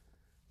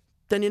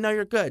 then you know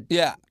you're good.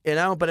 Yeah. You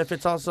know, but if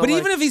it's also But like,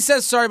 even if he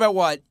says sorry about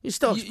what, you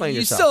still explain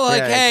you're yourself. still like,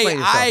 Yeah, hey, explain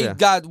yourself, I yeah.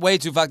 got way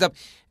too fucked up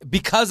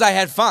because I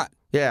had fun.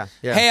 Yeah.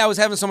 Hey, I was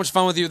having so much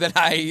fun with you that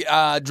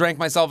I drank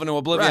myself into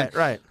oblivion.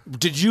 Right.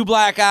 Did you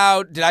black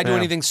out? Did I do Yeah.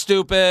 anything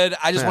stupid?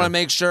 I just Yeah. want to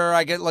make sure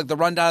I get like the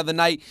rundown of the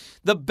night.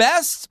 The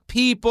best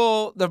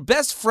people, the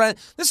best friend.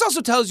 This also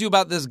tells you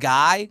about this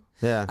guy.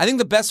 Yeah. I think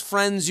the best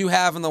friends you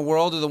have in the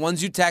world are the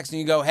ones you text and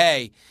you go,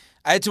 hey,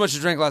 I had too much to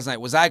drink last night.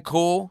 Was I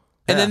cool?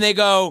 And Yeah. then they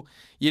go,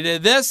 you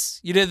did this,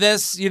 you did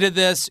this, you did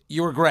this.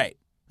 You were great.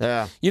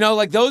 Yeah. You know,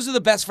 like those are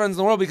the best friends in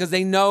the world because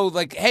they know,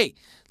 like, hey,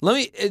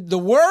 the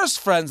worst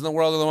friends in the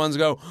world are the ones who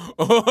go,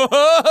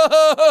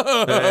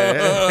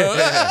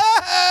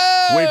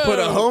 We put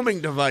a homing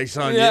device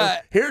on Yeah. you.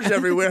 Here's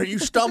everywhere you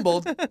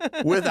stumbled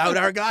without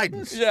our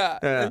guidance.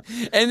 Yeah.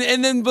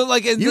 And then, but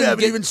like, and You then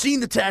haven't even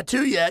seen the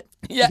tattoo yet.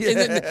 Yeah, and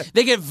then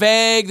they get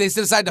vague. They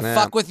decide to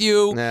fuck with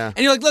you. Yeah. And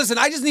you're like, listen,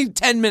 I just need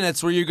 10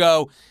 minutes where you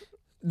go,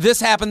 this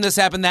happened,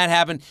 that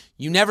happened.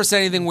 You never said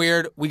anything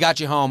weird. We got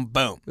you home.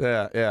 Boom.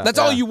 Yeah. That's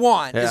all you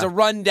want is Yeah. a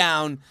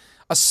rundown,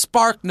 a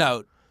spark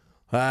note.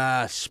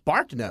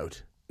 Spark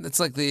Note. That's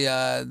like the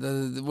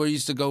where you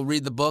used to go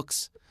read the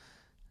books.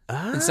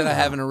 Instead of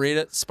having to read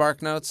it,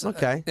 Spark Notes.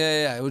 Okay.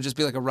 Yeah. It would just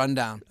be like a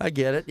rundown I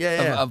get it.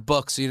 Yeah. of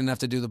books, so you didn't have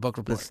to do the book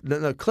report.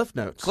 No, Cliff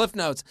Notes. Cliff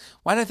Notes.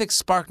 Why did I think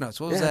Spark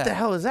Notes? What was Yeah, that? what the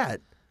hell is that?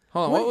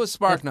 Hold on. What was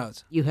Spark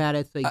Notes? You had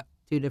it, so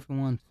two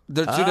different ones.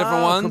 They're two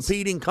different ones.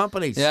 Competing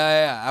companies.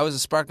 Yeah. I was a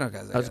Spark Note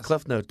guy. I was a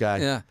Cliff Note guy.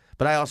 Yeah.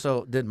 But I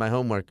also did my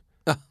homework.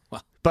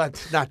 Well.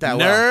 But not that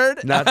well.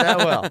 Nerd. Not that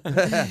well.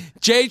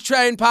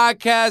 J-Train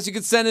Podcast. You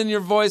can send in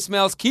your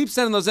voicemails. Keep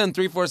sending those in.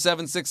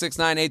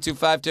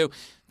 347-669-8252.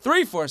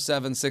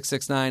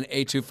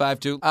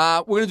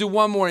 347-669-8252. We're going to do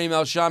one more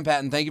email. Sean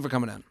Patton, thank you for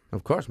coming in.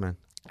 Of course, man.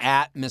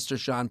 At Mr.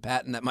 Sean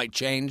Patton. That might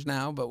change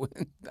now, but on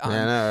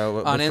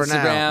no, but for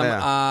Instagram,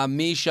 now, yeah.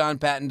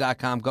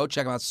 MeSeanPatton.com. Go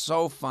check him out.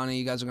 So funny.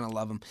 You guys are going to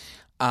love him.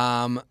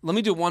 Let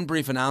me do one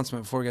brief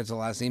announcement before we get to the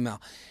last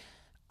email.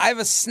 I have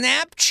a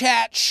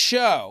Snapchat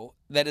show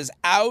that is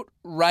out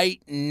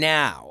right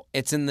now.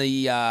 It's in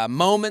the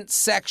Moments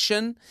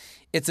section.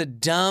 It's a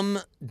dumb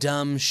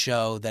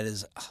show that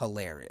is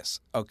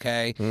hilarious,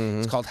 okay?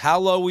 It's called How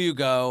Low Will You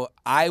Go?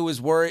 I was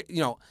worried,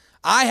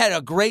 I had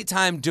a great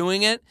time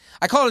doing it.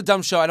 I call it a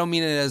dumb show. I don't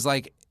mean it as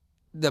like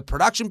the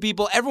production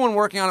people, everyone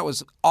working on it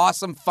was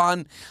awesome,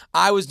 fun.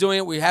 I was doing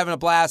it. We were having a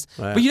blast.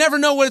 Right. But you never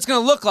know what it's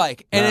going to look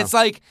like. And No. it's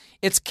like,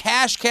 it's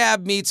Cash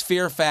Cab meets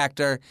Fear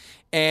Factor,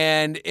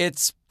 and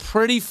it's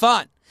pretty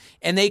fun.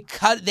 And they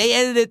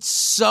edited it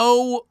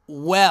so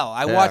well.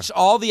 I watched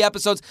all the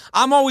episodes.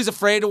 I'm always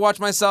afraid to watch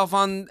myself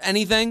on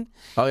anything.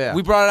 Oh, yeah.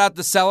 We brought it out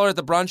the cellar at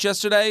the brunch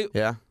yesterday.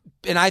 Yeah.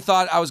 And I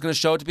thought I was going to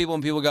show it to people,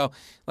 and people go,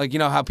 like,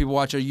 how people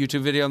watch a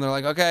YouTube video, and they're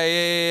like,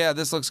 okay, yeah,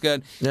 this looks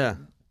good. Yeah.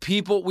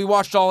 We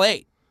watched all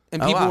 8,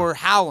 and people wow. were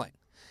howling.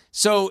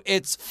 So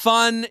it's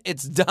fun,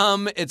 it's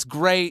dumb, it's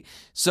great.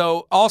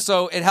 So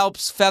also it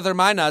helps feather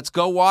my nuts.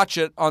 Go watch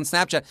it on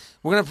Snapchat.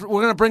 We're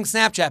gonna bring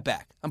Snapchat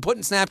back. I'm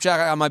putting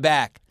Snapchat on my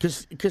back.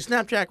 Because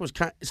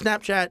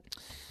Snapchat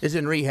is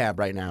in rehab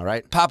right now,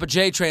 right? Papa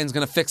J Train's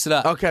gonna fix it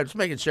up. Okay, just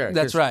making sure.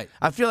 That's 'Cause right.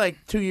 I feel like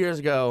 2 years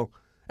ago,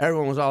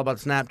 everyone was all about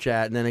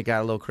Snapchat, and then it got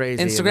a little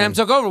crazy. Instagram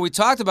took over. We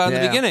talked about it in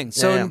the Yeah. beginning.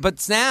 So, Yeah. But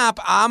Snap,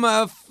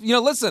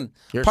 listen,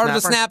 You're a part of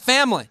the snapper? Snap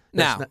family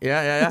now.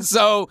 Yeah.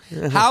 So,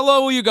 how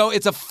low will you go?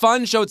 It's a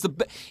fun show. It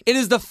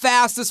is the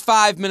fastest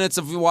 5 minutes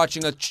of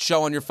watching a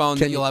show on your phone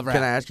that you'll ever have.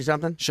 Can I ask you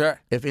something?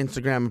 Sure. If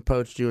Instagram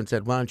approached you and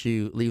said, "Why don't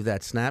you leave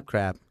that Snap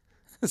crap?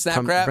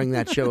 Snap crap. Bring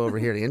that show over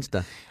here to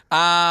Insta."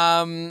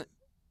 No.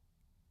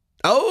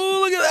 Oh,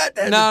 look at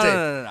that!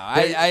 No.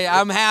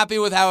 I'm happy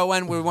with how it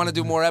went. We want to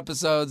do more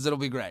episodes. It'll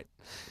be great.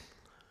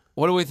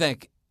 What do we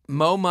think?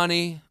 Mo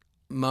Money,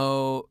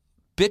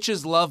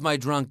 bitches love my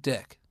drunk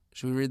dick.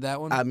 Should we read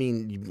that one? I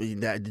mean,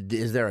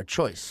 is there a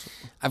choice?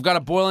 I've got a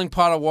boiling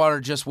pot of water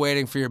just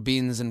waiting for your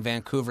beans in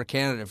Vancouver,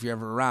 Canada, if you're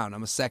ever around.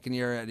 I'm a second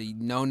year at a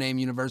no-name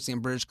university in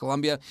British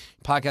Columbia.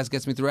 Your podcast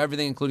gets me through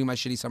everything, including my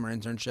shitty summer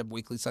internship,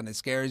 weekly Sunday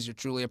scaries. You're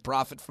truly a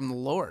prophet from the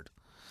Lord.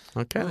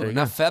 Okay, there you go.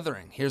 Enough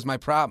feathering. Here's my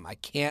problem. I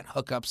can't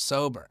hook up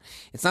sober.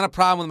 It's not a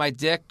problem with my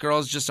dick.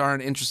 Girls just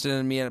aren't interested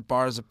in me at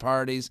bars or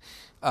parties.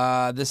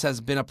 This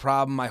has been a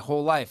problem my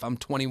whole life. I'm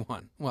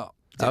 21. Well,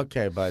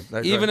 Okay, bud.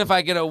 even if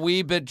I get a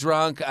wee bit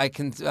drunk, but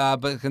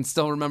can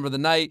still remember the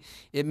night,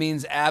 it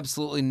means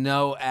absolutely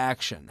no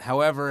action.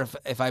 However,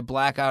 if I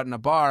black out in a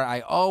bar, I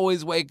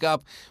always wake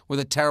up with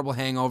a terrible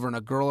hangover and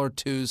a girl or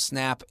two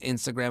Snap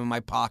Instagram in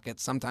my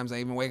pocket. Sometimes I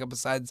even wake up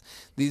beside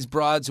these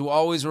broads who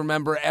always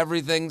remember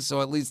everything,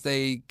 so at least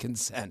they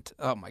consent.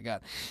 Oh, my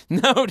God.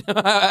 No,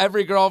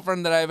 every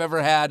girlfriend that I've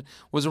ever had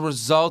was a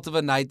result of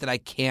a night that I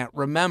can't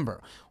remember.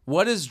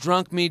 What is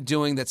drunk me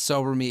doing that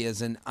sober me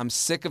isn't? I'm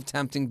sick of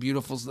tempting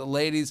beautiful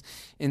ladies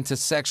into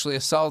sexually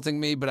assaulting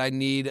me, but I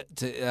need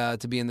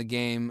to be in the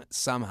game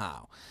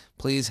somehow.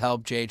 Please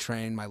help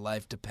J-Train. My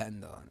life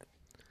depends on it.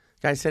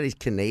 Guy said he's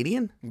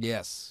Canadian?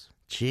 Yes.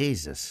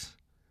 Jesus.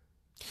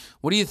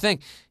 What do you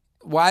think?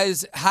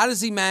 How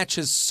does he match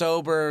his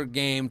sober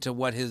game to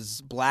what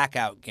his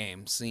blackout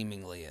game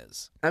seemingly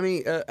is? I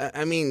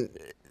mean,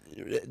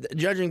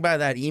 judging by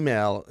that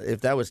email,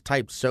 if that was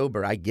typed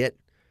sober, I get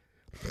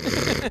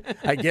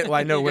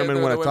why no You women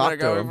get want the to women talk are to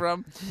going him.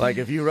 from? Like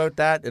if you wrote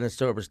that in a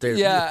sober state,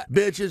 Yeah.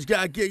 bitches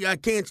I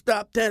can't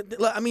stop.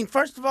 I mean,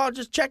 first of all,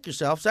 just check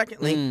yourself.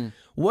 Secondly,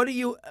 what do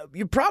you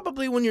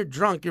probably when you're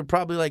drunk, you're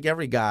probably like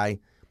every guy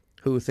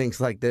who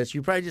thinks like this.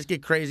 You probably just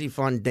get crazy,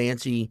 fun,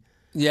 dancy.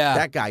 Yeah.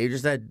 That guy. You're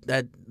just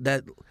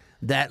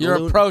that.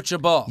 You're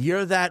approachable.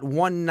 You're that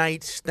one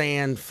night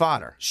stand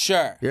fodder.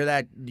 Sure. You're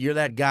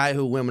that guy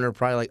who women are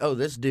probably like, oh,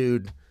 this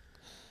dude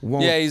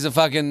won't. Yeah, he's a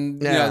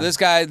fucking, Yeah. this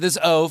guy, this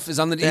oaf is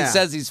on the, Yeah. he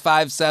says he's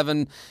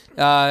 5'7",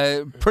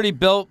 pretty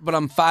built, but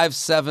I'm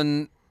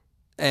 5'7",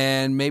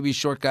 and maybe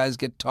short guys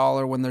get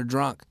taller when they're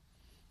drunk.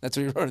 That's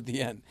what he wrote at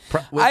the end.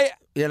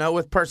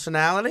 With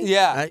personality.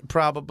 Yeah.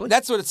 Probably.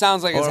 That's what it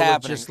sounds like is or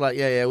happening. Just like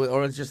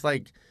or it's just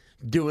like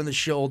doing the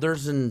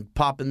shoulders and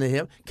popping the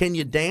hip. Can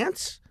you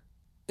dance?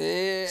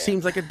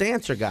 Seems like a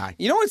dancer guy.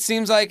 You know what it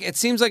seems like? It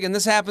seems like, and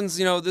this happens,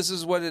 this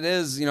is what it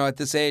is, at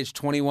this age,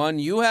 21.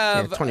 You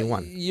have... Yeah,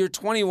 21. You're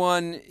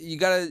 21.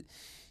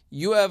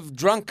 You have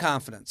drunk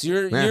confidence.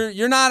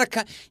 You're not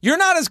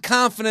as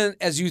confident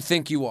as you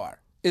think you are.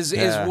 Is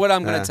what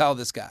I'm going to tell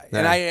this guy.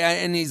 Yeah.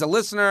 And he's a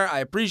listener.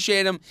 I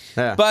appreciate him.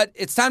 Yeah. But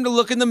it's time to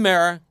look in the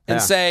mirror and Yeah.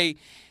 say,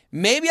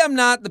 maybe I'm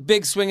not the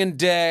big swinging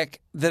dick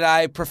that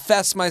I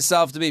profess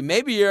myself to be.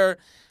 Maybe you're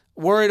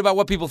worried about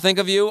what people think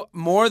of you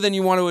more than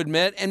you want to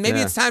admit. And maybe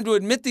Yeah. it's time to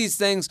admit these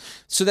things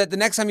so that the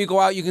next time you go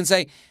out, you can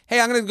say, hey,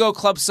 I'm going to go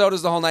Club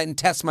Sodas the whole night and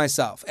test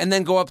myself. And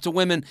then go up to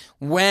women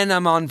when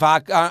I'm on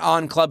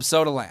Club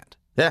Soda Land.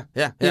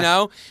 Yeah.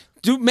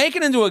 Make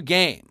it into a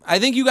game. I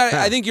think you got.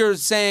 Yeah. I think you're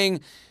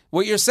saying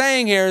what you're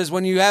saying here is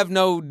when you have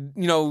no,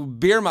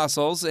 beer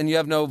muscles and you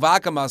have no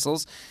vodka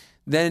muscles,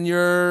 then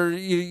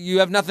you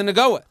have nothing to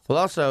go with. Well,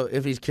 also,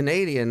 if he's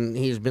Canadian,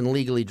 he's been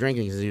legally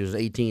drinking since he was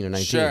 18 or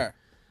 19. Sure.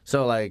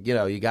 So,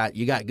 you got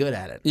good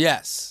at it.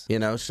 Yes.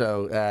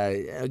 So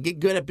get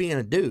good at being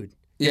a dude.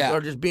 Yeah.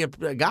 or just be a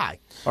guy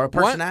or a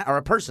person or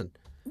a person.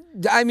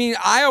 I mean,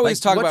 I always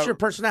talk what's about your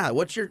personality?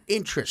 What's your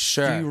interest?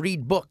 Sure. Do you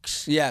read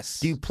books? Yes.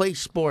 Do you play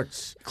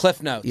sports?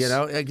 Cliff Notes. You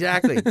know,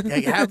 exactly.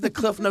 Like, have the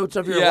cliff notes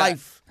of your Yeah.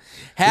 life.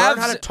 Learn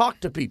how to talk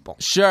to people.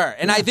 Sure.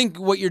 And I think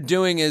what you're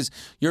doing is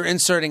you're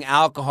inserting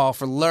alcohol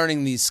for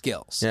learning these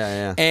skills.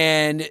 Yeah.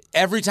 And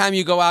every time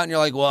you go out and you're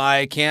like, well,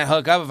 I can't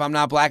hook up if I'm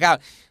not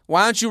blackout.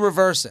 Why don't you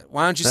reverse it?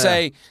 Why don't you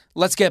say,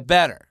 let's get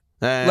better?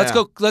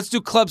 Let's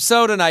do club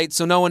soda night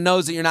so no one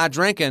knows that you're not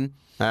drinking.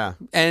 Yeah.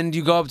 And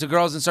you go up to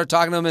girls and start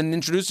talking to them and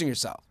introducing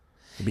yourself.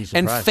 You'd be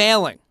surprised. And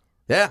failing.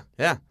 Yeah.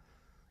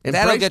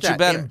 That'll get you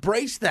better.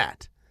 Embrace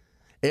that.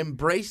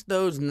 Embrace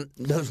those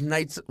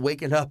nights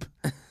waking up,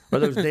 or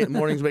those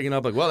mornings waking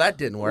up like, well, that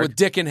didn't work. With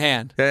dick in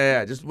hand.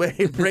 Yeah. Just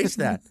embrace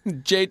that.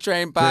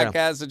 JTrain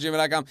Podcast at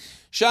gmail.com.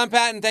 Sean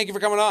Patton, thank you for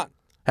coming on.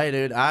 Hey,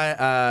 dude,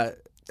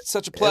 It's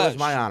such a pleasure. It was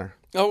my honor.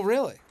 Oh,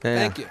 really? Yeah.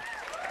 Thank you.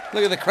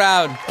 Look at the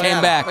crowd. Came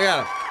back. Look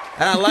at it.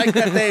 And I like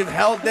that they've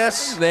held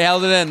this. They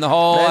held it in the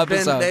whole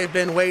episode. They've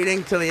been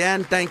waiting till the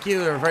end. Thank you.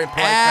 They're a very polite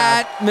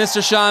At crowd.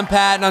 Mr. Sean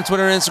Patton on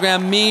Twitter and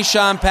Instagram. Me,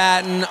 Sean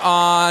Patton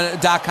on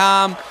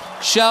 .com.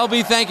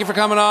 Shelby, thank you for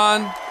coming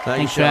on.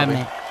 Thanks for having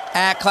me.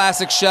 At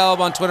Classic Shelb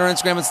on Twitter,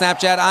 Instagram, and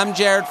Snapchat. I'm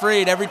Jared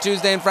Freed. Every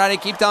Tuesday and Friday,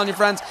 keep telling your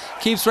friends.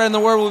 Keep spreading the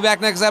word. We'll be back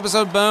next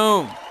episode.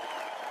 Boom.